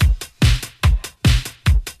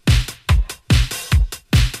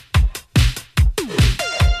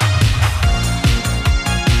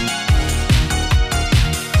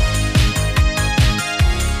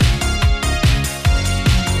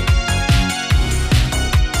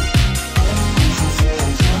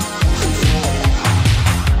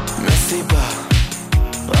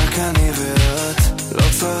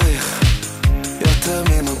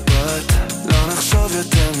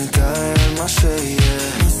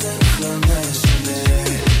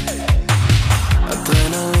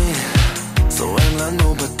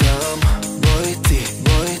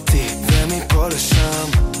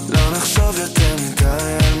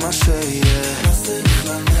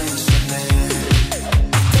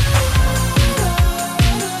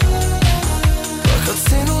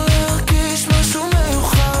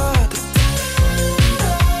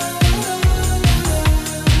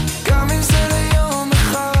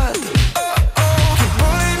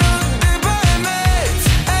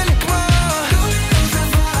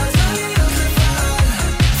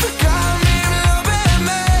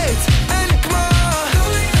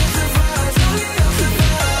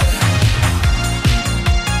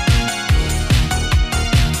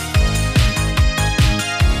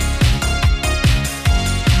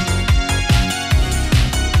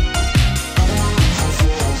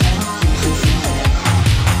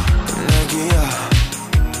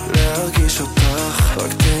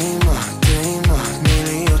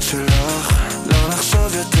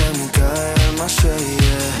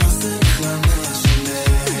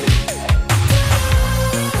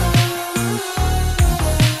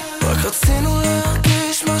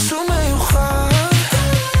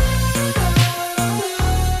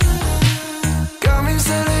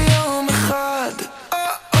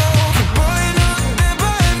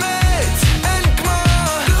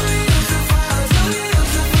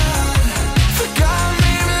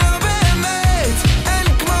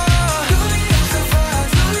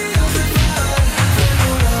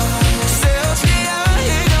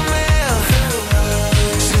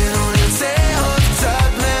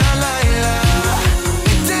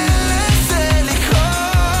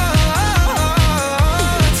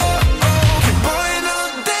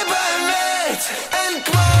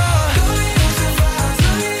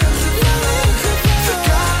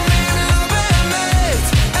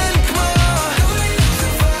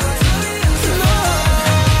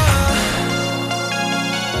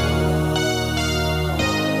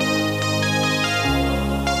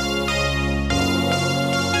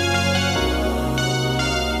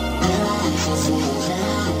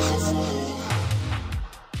 Thank you.